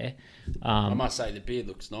side there. I must say the beard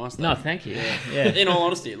looks nice, though. No, thank you. Yeah. In all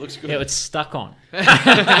honesty, it looks good. Yeah, it's stuck on.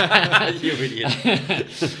 You idiot.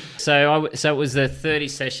 So it was the 30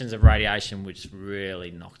 sessions of radiation which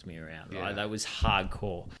really knocked me around. Right? That was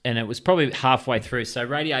hardcore. And it was probably halfway through. So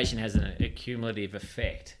radiation has a cumulative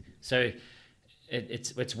effect. So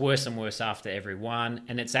it's worse and worse after every one.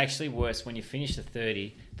 And it's actually worse when you finish the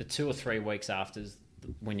 30, the 2 or 3 weeks after,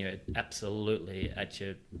 when you're absolutely at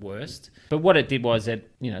your worst. But what it did was that,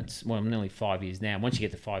 I'm nearly 5 years now. Once you get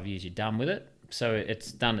to 5 years, you're done with it. So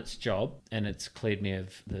it's done its job, and it's cleared me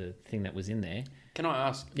of the thing that was in there. Can I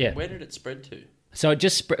ask, where did it spread to? So it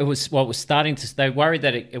just it was starting to. They worried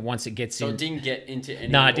that it once it gets in. So it didn't get into any.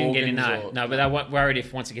 No, it didn't get in. No, but they were worried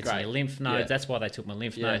if once it gets in your lymph nodes. That's why they took my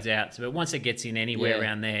lymph nodes out. So, but once it gets in anywhere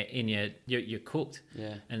around there, you're cooked.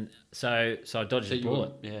 Yeah. And so I dodged a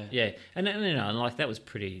bullet. Yeah. And that was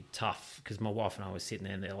pretty tough because my wife and I were sitting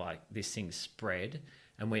there and they're like, this thing's spread,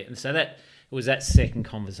 and so that. It was that second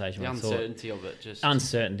conversation. The uncertainty of it, just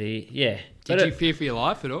uncertainty. Yeah. Did you fear for your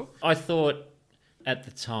life at all? I thought at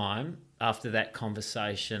the time, after that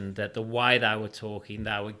conversation, that the way they were talking,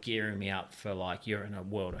 they were gearing me up for, like, you're in a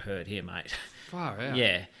world of hurt here, mate. Far out.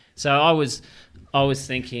 Yeah. So I was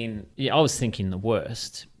thinking the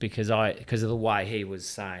worst because of the way he was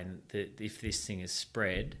saying that if this thing is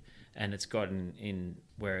spread and it's gotten in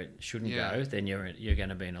where it shouldn't go, then you're going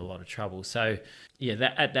to be in a lot of trouble. So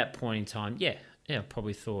at that point in time, I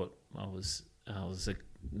probably thought I was a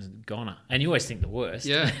goner. And you always think the worst.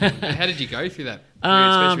 Yeah. How did you go through that period,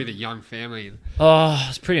 especially with a young family? Oh, it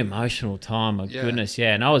was a pretty emotional time. My goodness,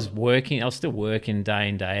 yeah. And I was still working day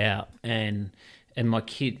in, day out. And my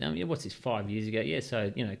kid, what's this, 5 years ago? Yeah,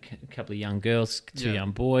 so, a couple of young girls, two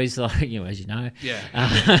young boys, like, as you know.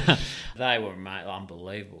 Yeah. They were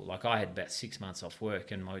unbelievable. Like, I had about 6 months off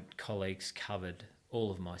work and my colleagues covered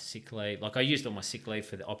all of my sick leave. Like, I used all my sick leave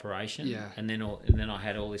for the operation, and then I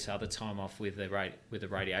had all this other time off with the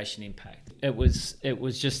radiation impact. It was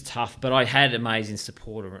just tough, but I had amazing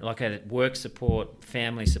support. Like, I had work support,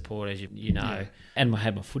 family support, as you know, and I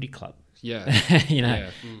had my footy club.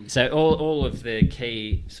 Yeah, So all of the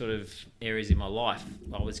key sort of areas in my life,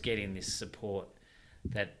 I was getting this support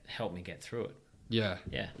that helped me get through it. Yeah,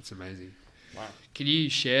 it's amazing. Wow. Can you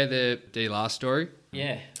share the last story?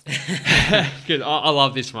 Yeah. Because I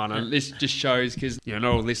love this one. And this just shows, because not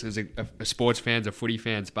all listeners are sports fans or footy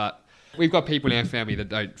fans, but we've got people in our family that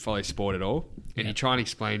don't follow sport at all. And you try and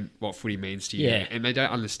explain what footy means to you, and they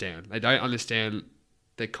don't understand. They don't understand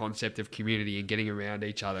the concept of community and getting around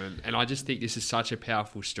each other. And I just think this is such a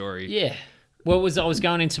powerful story. Yeah. Well, I was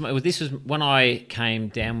going into this was when I came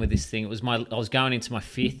down with this thing. I was going into my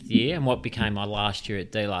 5th year and what became my last year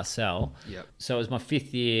at De La Salle. Yep. So it was my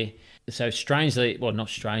 5th year. So not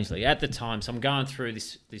strangely, at the time, so I'm going through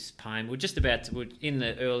this pain. We're just we're in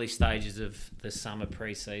the early stages of the summer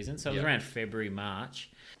pre-season. So it was around February, March.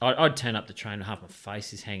 I'd turn up to train and half my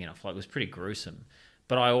face is hanging off. Like, it was pretty gruesome.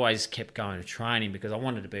 But I always kept going to training because I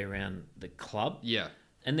wanted to be around the club. Yeah.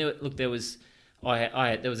 And there was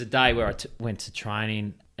a day where I went to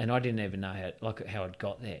training and I didn't even know how I'd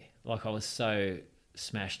got there. Like, I was so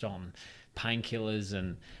smashed on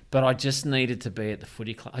painkillers but I just needed to be at the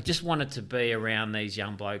footy club. I just wanted to be around these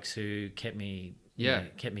young blokes who kept me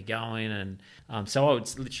going, and so I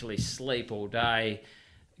would literally sleep all day,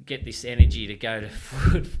 get this energy to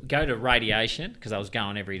go to radiation because I was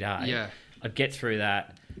going every day. Yeah. I'd get through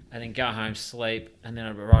that and then go home, sleep, and then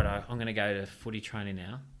I'd be righto, I'm going to go to footy training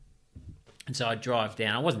now. And so I'd drive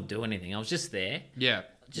down. I wasn't doing anything. I was just there. Yeah.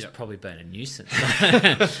 Just probably been a nuisance.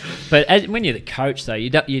 But when you're the coach, though, you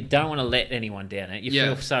don't want to let anyone down. You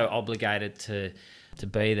feel so obligated to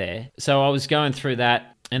be there. So I was going through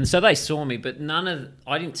that, and so they saw me, but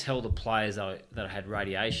I didn't tell the players that I had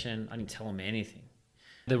radiation. I didn't tell them anything.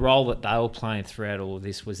 The role that they were playing throughout all of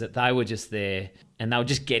this was that they were just there, and they were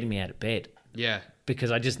just getting me out of bed. Yeah. Because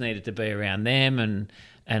I just needed to be around them, and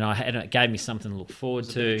it gave me something to look forward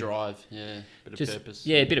to. A bit of drive, bit of purpose.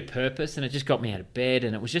 Yeah, a bit of purpose, and it just got me out of bed,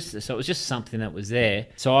 and it was just something that was there.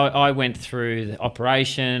 So I went through the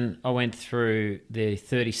operation, I went through the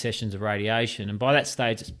 30 sessions of radiation, and by that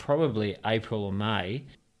stage, it's probably April or May,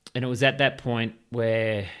 and it was at that point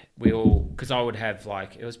where because I would have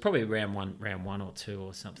it was probably round one or two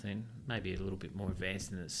or something, maybe a little bit more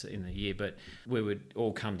advanced in the year, but we would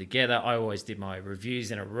all come together. I always did my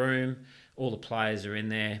reviews in a room. All the players are in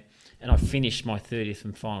there, and I finished my 30th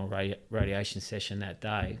and final radiation session that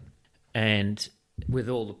day. And with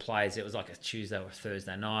all the players, it was like a Tuesday or a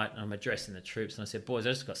Thursday night, and I'm addressing the troops, and I said, boys,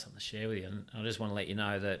 I just got something to share with you, and I just want to let you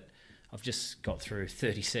know that I've just got through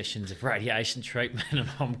 30 sessions of radiation treatment and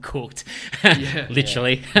I'm cooked,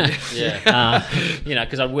 literally. Yeah.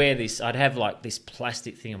 Because I'd have this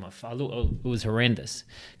plastic thing on my face. It was horrendous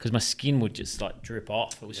because my skin would just drip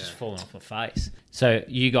off. It was just falling off my face. So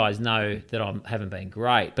you guys know that I haven't been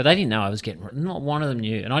great, but they didn't know I was not one of them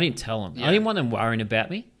knew, and I didn't tell them. Yeah. I didn't want them worrying about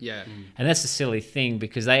me. Yeah. And that's a silly thing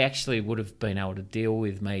because they actually would have been able to deal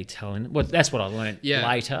with me telling. Well, that's what I learned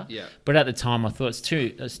later. Yeah. But at the time, I thought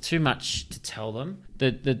it's too much to tell them.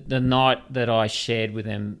 The night that I shared with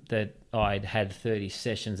them that I'd had 30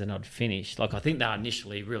 sessions and I'd finished, I think they were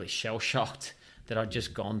initially really shell shocked that I'd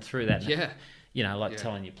just gone through that. Yeah.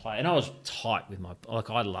 Telling you play. And I was tight with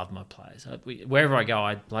I love my players. Wherever I go,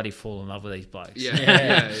 I bloody fall in love with these blokes.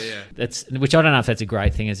 Yeah. Which I don't know if that's a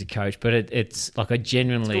great thing as a coach, but it's I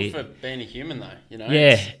genuinely... It's good for being a human, though,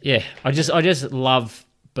 Yeah. I just love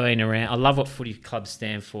being around. I love what footy clubs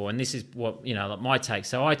stand for, and this is what, my take.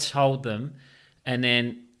 So I told them, and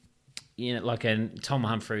then, and Tom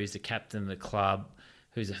Humphrey, who's the captain of the club,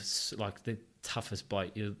 who's the toughest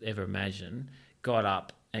bloke you'll ever imagine, got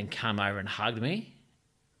up and come over and hugged me,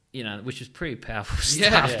 which was pretty powerful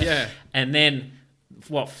stuff. Yeah. And then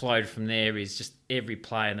what flowed from there is just every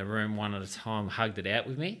player in the room, one at a time, hugged it out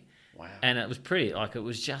with me. Wow. And it was pretty, it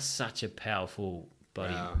was just such a powerful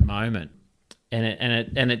moment.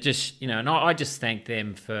 And it just, and I just thank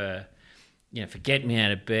them for, for getting me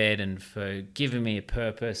out of bed and for giving me a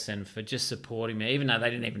purpose and for just supporting me, even though they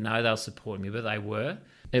didn't even know they were supporting me, but they were.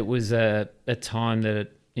 It was a time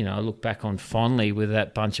that, I look back on fondly with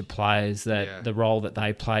that bunch of players, that the role that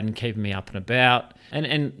they played in keeping me up and about.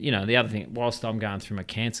 And the other thing, whilst I'm going through my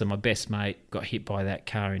cancer, my best mate got hit by that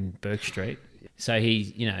car in Burke Street. So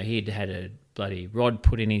he'd had a bloody rod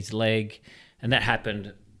put in his leg, and that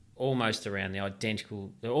happened almost around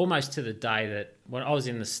almost to the day that when I was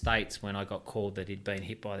in the States when I got called that he'd been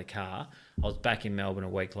hit by the car. I was back in Melbourne a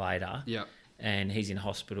week later. Yeah. And he's in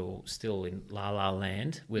hospital still in La La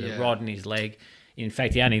Land with a rod in his leg. In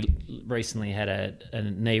fact, he only recently had a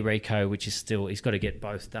knee reco, which is still, he's got to get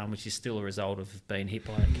both done, which is still a result of being hit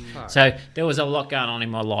by it. So there was a lot going on in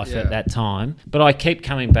my life at that time. But I keep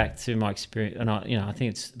coming back to my experience, and I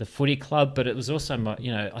think it's the footy club, but it was also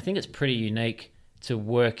I think it's pretty unique to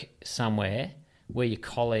work somewhere where your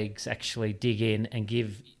colleagues actually dig in and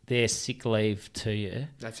give their sick leave to you.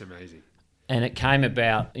 That's amazing. And it came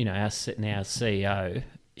about, our now CEO,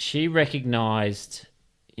 she recognised,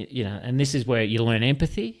 and this is where you learn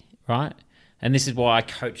empathy, right? And this is why I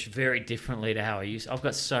coach very differently to how I used. I've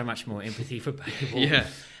got so much more empathy for people. Yeah.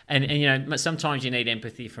 And sometimes you need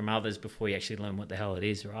empathy from others before you actually learn what the hell it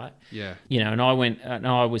is, right? Yeah. And I went, and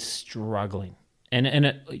I was struggling. And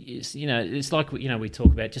it's like we talk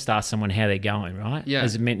about, just ask someone how they're going, right? Yeah.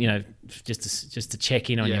 As it meant, just to check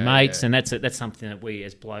in on your mates, and that's something that we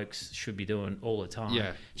as blokes should be doing all the time.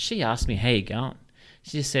 Yeah. She asked me, how you going?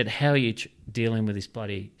 She just said, how are you dealing with this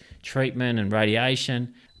bloody treatment and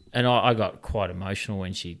radiation? And I got quite emotional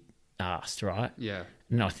when she asked, right? Yeah.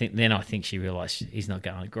 And I think she realised he's not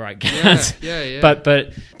going great. Yeah.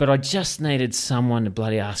 But I just needed someone to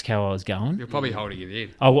bloody ask how I was going. You're probably holding it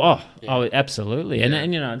in. Oh, absolutely. Yeah.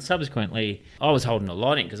 And subsequently, I was holding a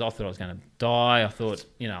lot in because I thought I was going to die. I thought,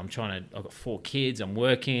 I've got 4 kids, I'm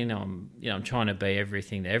working, I'm trying to be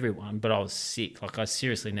everything to everyone, but I was sick. Like, I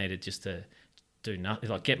seriously needed just to do nothing,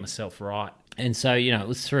 like get myself right. And so, it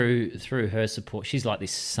was through her support. She's like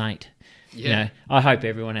this saint. Yeah. I hope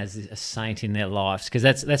everyone has a saint in their lives, because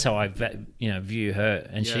that's how I view her.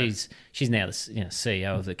 And she's now the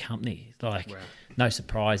CEO of the company. Like, wow. No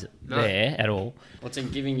surprise there at all. What's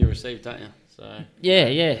in giving you receive, don't you? So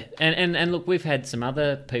yeah. And look, we've had some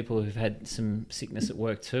other people who've had some sickness at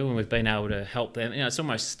work too, and we've been able to help them. It's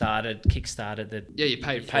almost kickstarted the. Yeah, you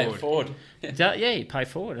paid forward. Yeah, you pay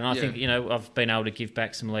forward, and I think I've been able to give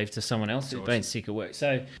back some leave to someone else who's been sick at work.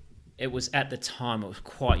 So. It was at the time, it was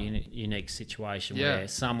quite a unique situation where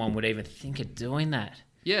someone would even think of doing that.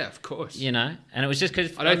 Yeah, of course. And it was just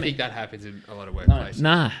because... I don't think that happens in a lot of workplaces.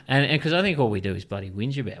 Nah, and because I think all we do is bloody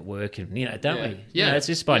whinge about work, and don't we? Yeah. It's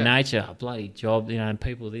just by nature, bloody job, and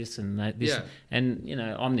people this and that, this. Yeah. And,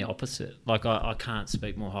 I'm the opposite. Like, I can't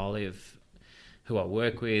speak more highly of who I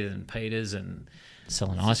work with and Peter's and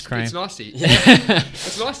selling ice cream. It's nice to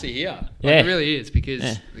it's nice to hear. It really is,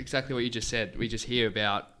 because exactly what you just said, we just hear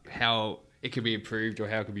about how it could be improved or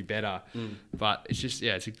how it could be better. But it's just,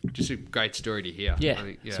 it's just a great story to hear. Yeah, I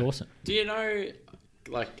think, it's awesome. Do you know,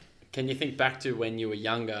 can you think back to when you were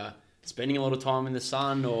younger, spending a lot of time in the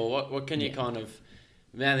sun, or what can you kind of,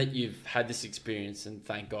 now that you've had this experience, and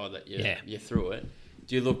thank God that you're through it,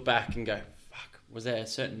 do you look back and go, fuck, was there a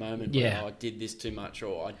certain moment where I did this too much,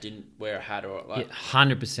 or I didn't wear a hat, or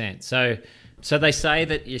 100%. So they say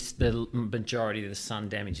that the majority of the sun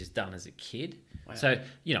damage is done as a kid. Wow. So,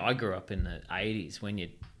 I grew up in the 80s when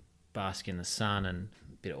you'd bask in the sun and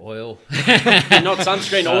a bit of oil. Not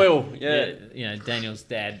sunscreen, oil. Yeah. Daniel's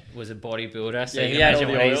dad was a bodybuilder. So he had all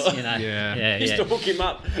the oil. He used to hook him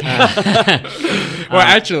up. Well,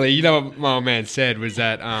 actually, what my old man said was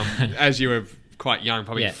that as you were quite young,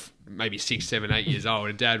 probably... maybe 6, 7, 8 years old,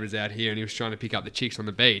 and Dad was out here and he was trying to pick up the chicks on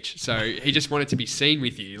the beach. So he just wanted to be seen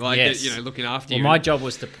with you, looking after you. Well, my job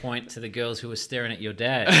was to point to the girls who were staring at your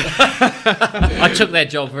dad. I took that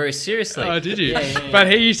job very seriously. Oh, did you? Yeah. But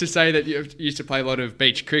he used to say that you used to play a lot of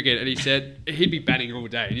beach cricket, and he said he'd be batting all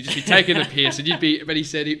day and he'd just be taking a piss, and but he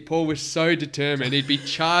said Paul was so determined, he'd be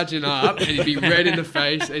charging up and he'd be red in the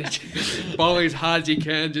face and he'd just bowling as hard as he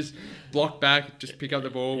can, just block back, just pick up the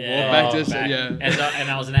ball, walk back to and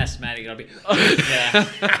I was an asthmatic, I'd be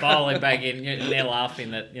bowling back in, and they're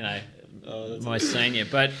laughing that my senior.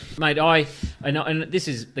 But mate, and this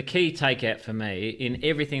is the key takeout for me in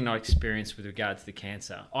everything that I experienced with regard to the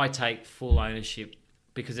cancer. I take full ownership,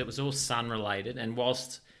 because it was all sun related, and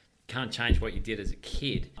whilst can't change what you did as a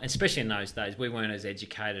kid, especially in those days, we weren't as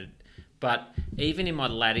educated. But even in my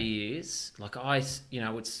latter years, like I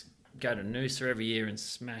would go to Noosa every year and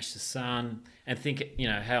smash the sun and think,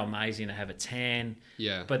 how amazing to have a tan.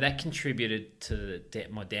 Yeah. But that contributed to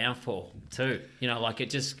my downfall too. It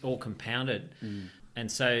just all compounded. And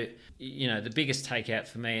so, the biggest takeout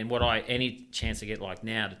for me, and any chance I get like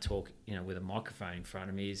now to talk, with a microphone in front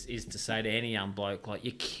of me is to say to any young bloke, like,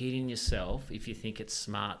 you're kidding yourself if you think it's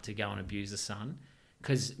smart to go and abuse the sun.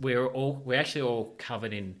 Because we're actually all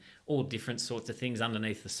covered in all different sorts of things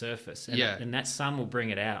underneath the surface. And that sun will bring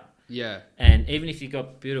it out. Yeah. And even if you've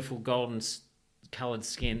got beautiful golden coloured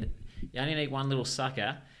skin, you only need one little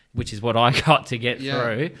sucker, which is what I got to get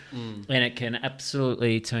through, and it can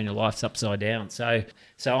absolutely turn your life upside down. So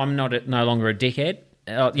I'm no longer a dickhead.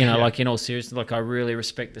 Like, in all seriousness, like, I really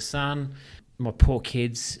respect the sun. My poor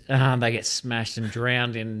kids, they get smashed and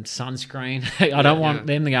drowned in sunscreen. I don't want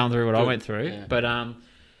them to go through what I went through. Yeah. But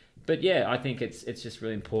I think it's just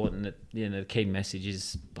really important that the key message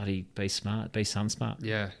is, buddy, be smart, be sun smart.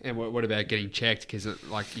 Yeah, and what about getting checked? Because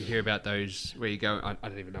you hear about those where you go, I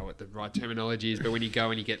don't even know what the right terminology is, but when you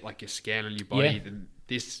go and you get like your scan on your body, then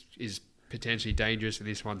this is potentially dangerous and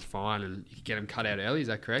this one's fine, and you can get them cut out early. Is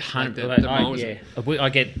that correct? I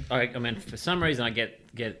mean, for some reason I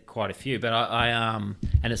get quite a few, but I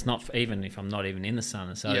and it's not even if I'm not even in the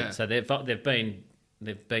sun. So they've been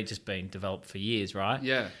they've just been developed for years, right?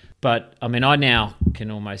 Yeah. But I mean, I now can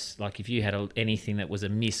almost, like, if you had anything that was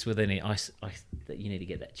amiss with any, that you need to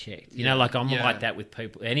get that checked. You know, like I'm like that with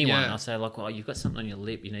people, anyone. I say like, well, you've got something on your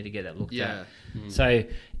lip, you need to get that looked at. So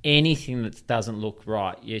anything that doesn't look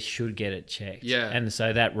right, you should get it checked. Yeah. And so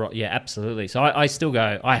absolutely. So I still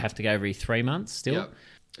go. I have to go every 3 months still. Yep.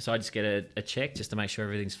 So I just get a check just to make sure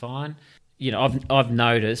everything's fine. You know, I've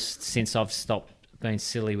noticed since I've stopped being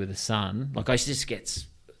silly with the sun, like I just get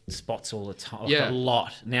spots all the time, like a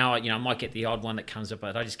lot. Now, you know, I might get the odd one that comes up,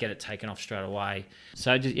 but I just get it taken off straight away.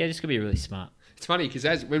 So just gotta be really smart. It's funny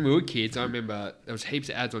because when we were kids, I remember there was heaps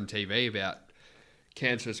of ads on TV about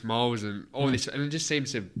cancerous moles and all this, and it just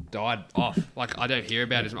seems to have died off. Like I don't hear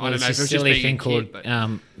about it. I don't know if it's just being thing called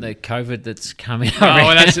the COVID that's coming.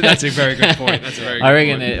 That's a very good point. I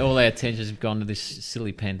reckon that all our attentions have gone to this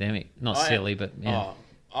silly pandemic. Not silly, but yeah.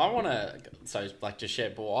 I want to just share,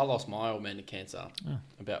 but I lost my old man to cancer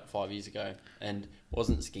about 5 years ago, and it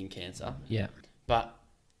wasn't skin cancer. Yeah. But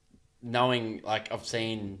knowing, like, I've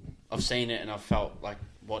seen it, and I've felt like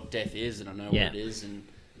what death is, and I know what it is, and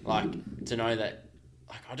like to know that,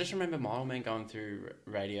 like, I just remember my old man going through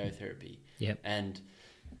radiotherapy. Yep. And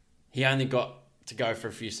he only got to go for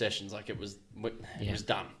a few sessions. Like it was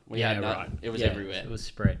done. It was everywhere. It was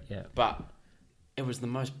spread. Yeah. But it was the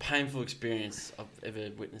most painful experience I've ever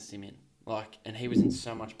witnessed him in. Like, and he was in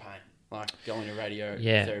so much pain, like going to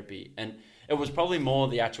radiotherapy. And it was probably more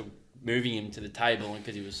the actual moving him to the table, and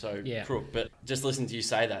because he was so crook. But just listening to you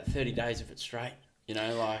say that, 30 days of it straight, you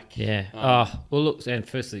know, like. Yeah. Well, look, and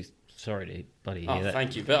firstly, sorry to bloody hear that.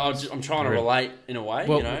 Thank you. But I'm trying to relate in a way,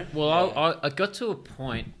 you know. Well, I got to a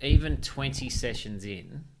point, even 20 sessions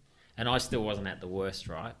in, and I still wasn't at the worst,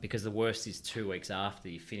 right? Because the worst is 2 weeks after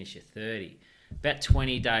you finish your 30. About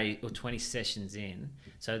 20 days or 20 sessions in,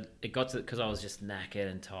 so it got to, because I was just knackered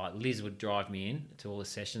and tired. Liz would drive me in to all the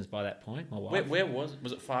sessions by that point, my wife. Where was it?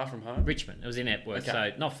 Was it far from home? Richmond. It was in Epworth,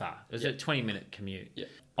 so not far. It was a 20-minute commute. Yeah.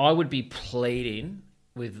 I would be pleading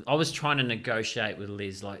I was trying to negotiate with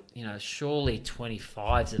Liz, like, you know, surely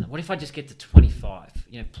 25's, and what if I just get to 25?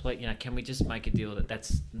 You know, can we just make a deal that's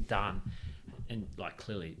done? And like,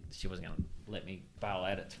 clearly she wasn't going to let me bail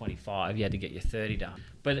out at 25. You had to get your 30 done.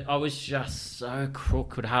 But I was just so crook,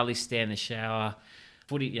 could hardly stand the shower.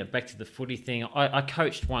 Footy, back to the footy thing. I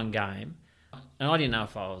coached one game, and I didn't know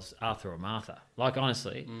if I was Arthur or Martha. Like,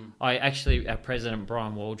 honestly, our president,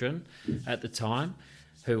 Brian Waldron, at the time,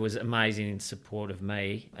 who was amazing in support of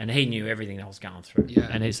me, and he knew everything I was going through. Yeah.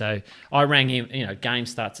 And so I rang him, game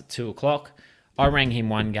starts at 2:00. I rang him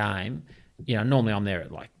one game. Normally I'm there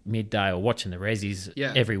at like midday or watching the resis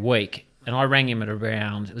every week. And I rang him at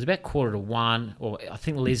around, it was about 1:45, or I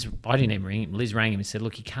think I didn't even ring him. Liz rang him and said,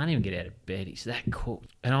 look, he can't even get out of bed. He's that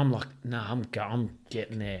cooked. And I'm like, no, I'm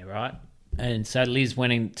getting there, right? And so Liz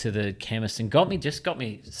went into the chemist and got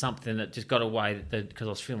me something that just got away, because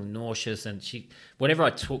I was feeling nauseous, and whatever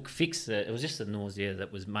I took fixed it. It was just the nausea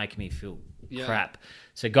that was making me feel crap.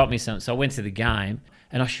 So it got me something. So I went to the game,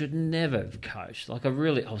 and I should never have coached. Like, I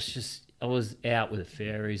was out with the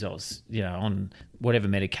fairies. I was, on whatever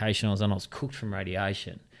medication I was on. I was cooked from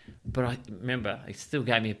radiation. But I remember it still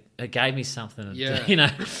gave me something. Yeah.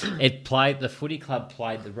 The footy club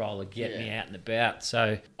played the role of getting me out and about.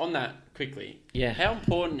 So on that, quickly, how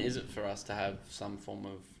important is it for us to have some form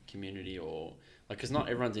of community, or like, because not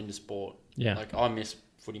everyone's into sport. Yeah. Like, I miss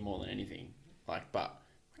footy more than anything. Like, but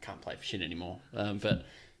I can't play for shit anymore. But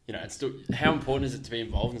it's still, how important is it to be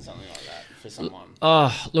involved in something like that for someone?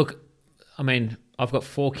 Oh, look. I mean, I've got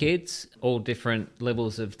 4 kids, all different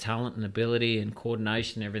levels of talent and ability and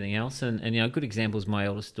coordination and everything else. And a good example is my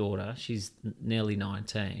eldest daughter. She's nearly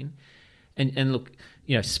 19. And look,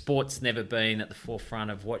 sport's never been at the forefront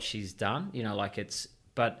of what she's done,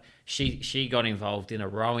 but she got involved in a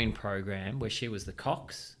rowing program where she was the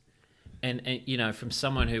cox. And from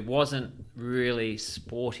someone who wasn't really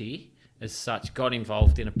sporty as such, got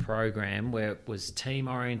involved in a program where it was team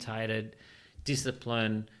orientated,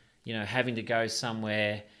 discipline, having to go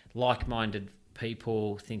somewhere, like-minded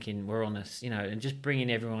people thinking we're on this, and just bringing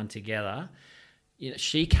everyone together.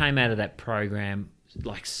 She came out of that program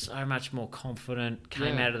like so much more confident,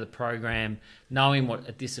 came out of the program knowing what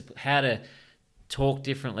a discipline, how to talk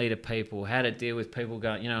differently to people, how to deal with people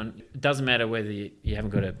going, it doesn't matter whether you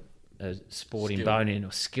haven't got a sporting bone in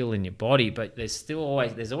or skill in your body, but there's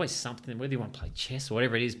always something, whether you want to play chess or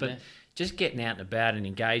whatever it is, but just getting out and about and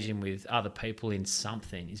engaging with other people in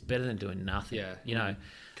something is better than doing nothing. Yeah.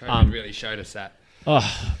 COVID really showed us that.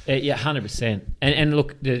 Oh, yeah, 100%. And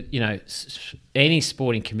look, any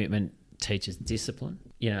sporting commitment teaches discipline.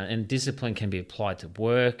 and discipline can be applied to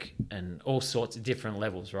work and all sorts of different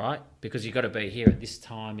levels, right? Because you've got to be here at this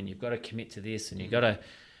time and you've got to commit to this and you've got to,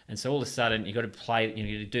 and so all of a sudden you've got to play,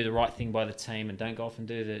 you got to do the right thing by the team and don't go off and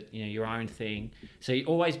do your own thing. So you've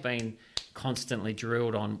always been constantly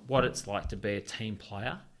drilled on what it's like to be a team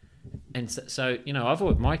player. And so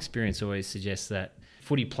my experience always suggests that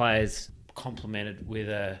footy players complemented with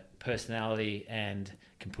a personality and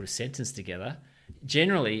can put a sentence together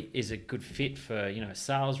generally is a good fit for a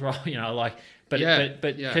sales role, but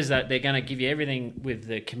because they're going to give you everything with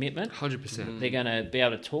the commitment. 100%. They're going to be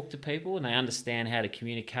able to talk to people and they understand how to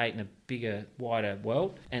communicate in a bigger, wider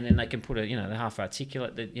world, and then they can put they're half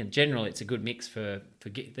articulate. Generally, it's a good mix for.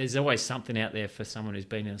 There's always something out there for someone who's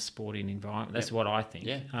been in a sporting environment. That's what I think.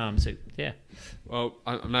 Yeah. Well,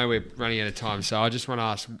 I know we're running out of time, so I just want to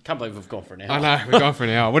ask. Can't believe we've gone for an hour. I know we've gone for an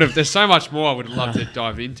hour. There's so much more I would love to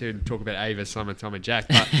dive into and talk about Ava, Simon, Tom, and Jack,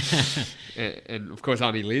 but and of course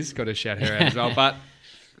Auntie Liz, got to shout her out as well. But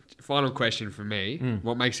final question from me: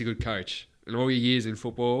 what makes a good coach? In all your years in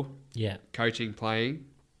football, coaching, playing,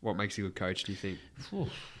 what makes a good coach? Do you think?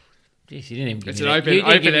 Jeez, you didn't even give,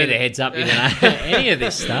 give me the heads up. You didn't know any of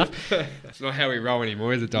this stuff. It's not how we roll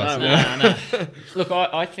anymore, is it, Dyson? No. Look,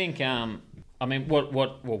 I think.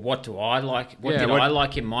 What do I like? What I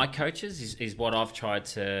like in my coaches is what I've tried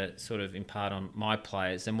to sort of impart on my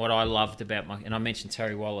players, and what I loved about and I mentioned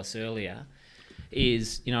Terry Wallace earlier,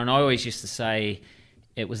 is and I always used to say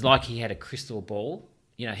it was like he had a crystal ball.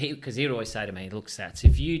 Because he would always say to me, look, Sats,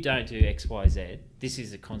 if you don't do X, Y, Z, this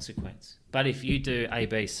is the consequence. But if you do A,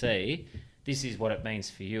 B, C, this is what it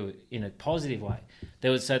means for you in a positive way.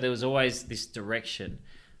 There was always this direction.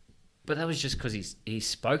 But that was just because he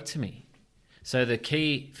spoke to me. So the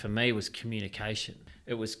key for me was communication.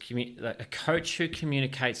 It was a coach who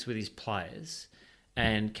communicates with his players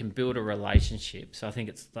and can build a relationship. So I think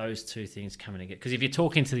it's those two things coming together. Because if you're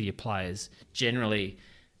talking to your players, generally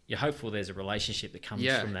you're hopeful there's a relationship that comes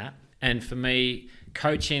from that. And for me,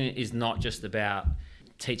 coaching is not just about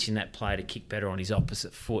teaching that player to kick better on his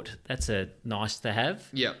opposite foot. That's a nice to have.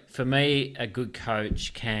 Yeah. For me, a good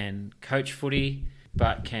coach can coach footy,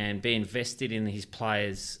 but can be invested in his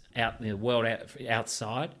players out in the world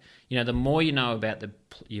outside. The more you know about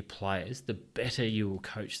your players, the better you will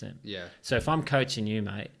coach them. Yeah. So if I'm coaching you,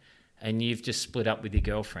 mate, and you've just split up with your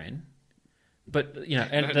girlfriend, but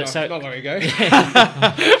not long ago.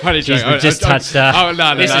 We just touched.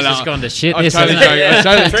 This has just gone to shit. I'm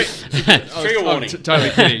Trigger warning.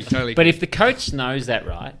 Totally kidding. But if the coach knows that,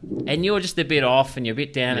 right, and you're just a bit off and you're a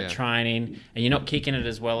bit down at training and you're not kicking it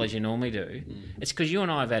as well as you normally do, it's because you and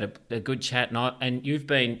I have had a good chat, and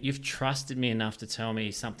you've trusted me enough to tell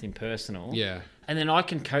me something personal. Yeah. And then I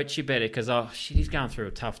can coach you better because, he's going through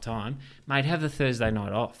a tough time. Mate, have the Thursday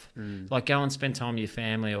night off. Like, go and spend time with your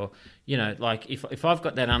family, or, if I've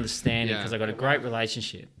got that understanding because I've got a great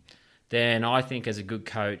relationship, then I think as a good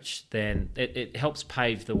coach, then it helps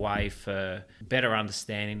pave the way for better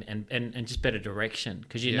understanding and just better direction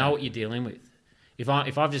because you know what you're dealing with. If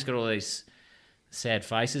I've just got all these sad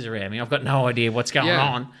faces around me, I've got no idea what's going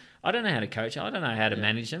on. I don't know how to coach. I don't know how to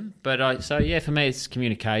manage them. But for me, it's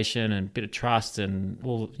communication and a bit of trust and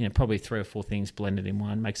probably 3 or 4 things blended in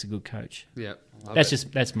one makes a good coach. Yeah,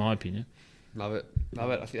 that's my opinion. Love it.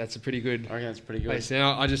 I think that's a pretty good. I think that's pretty good.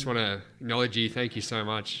 Now, I just want to acknowledge you. Thank you so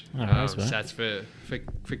much, Sats,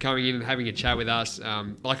 for coming in and having a chat with us.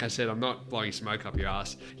 Like I said, I'm not blowing smoke up your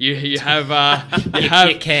ass. You have.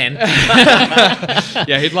 You can.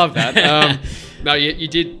 Yeah, he'd love that. No, you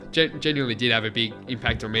did genuinely did have a big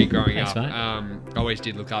impact on me growing up. Mate. I always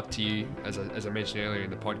did look up to you, as I mentioned earlier in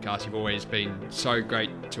the podcast. You've always been so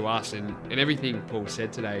great to us, and everything Paul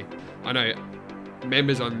said today. I know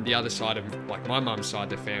members on the other side of, like, my mum's side of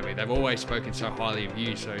the family, they've always spoken so highly of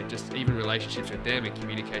you. So just even relationships with them and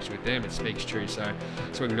communication with them, it speaks true. So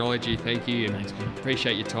acknowledge you, thank you, and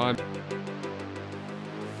appreciate your time.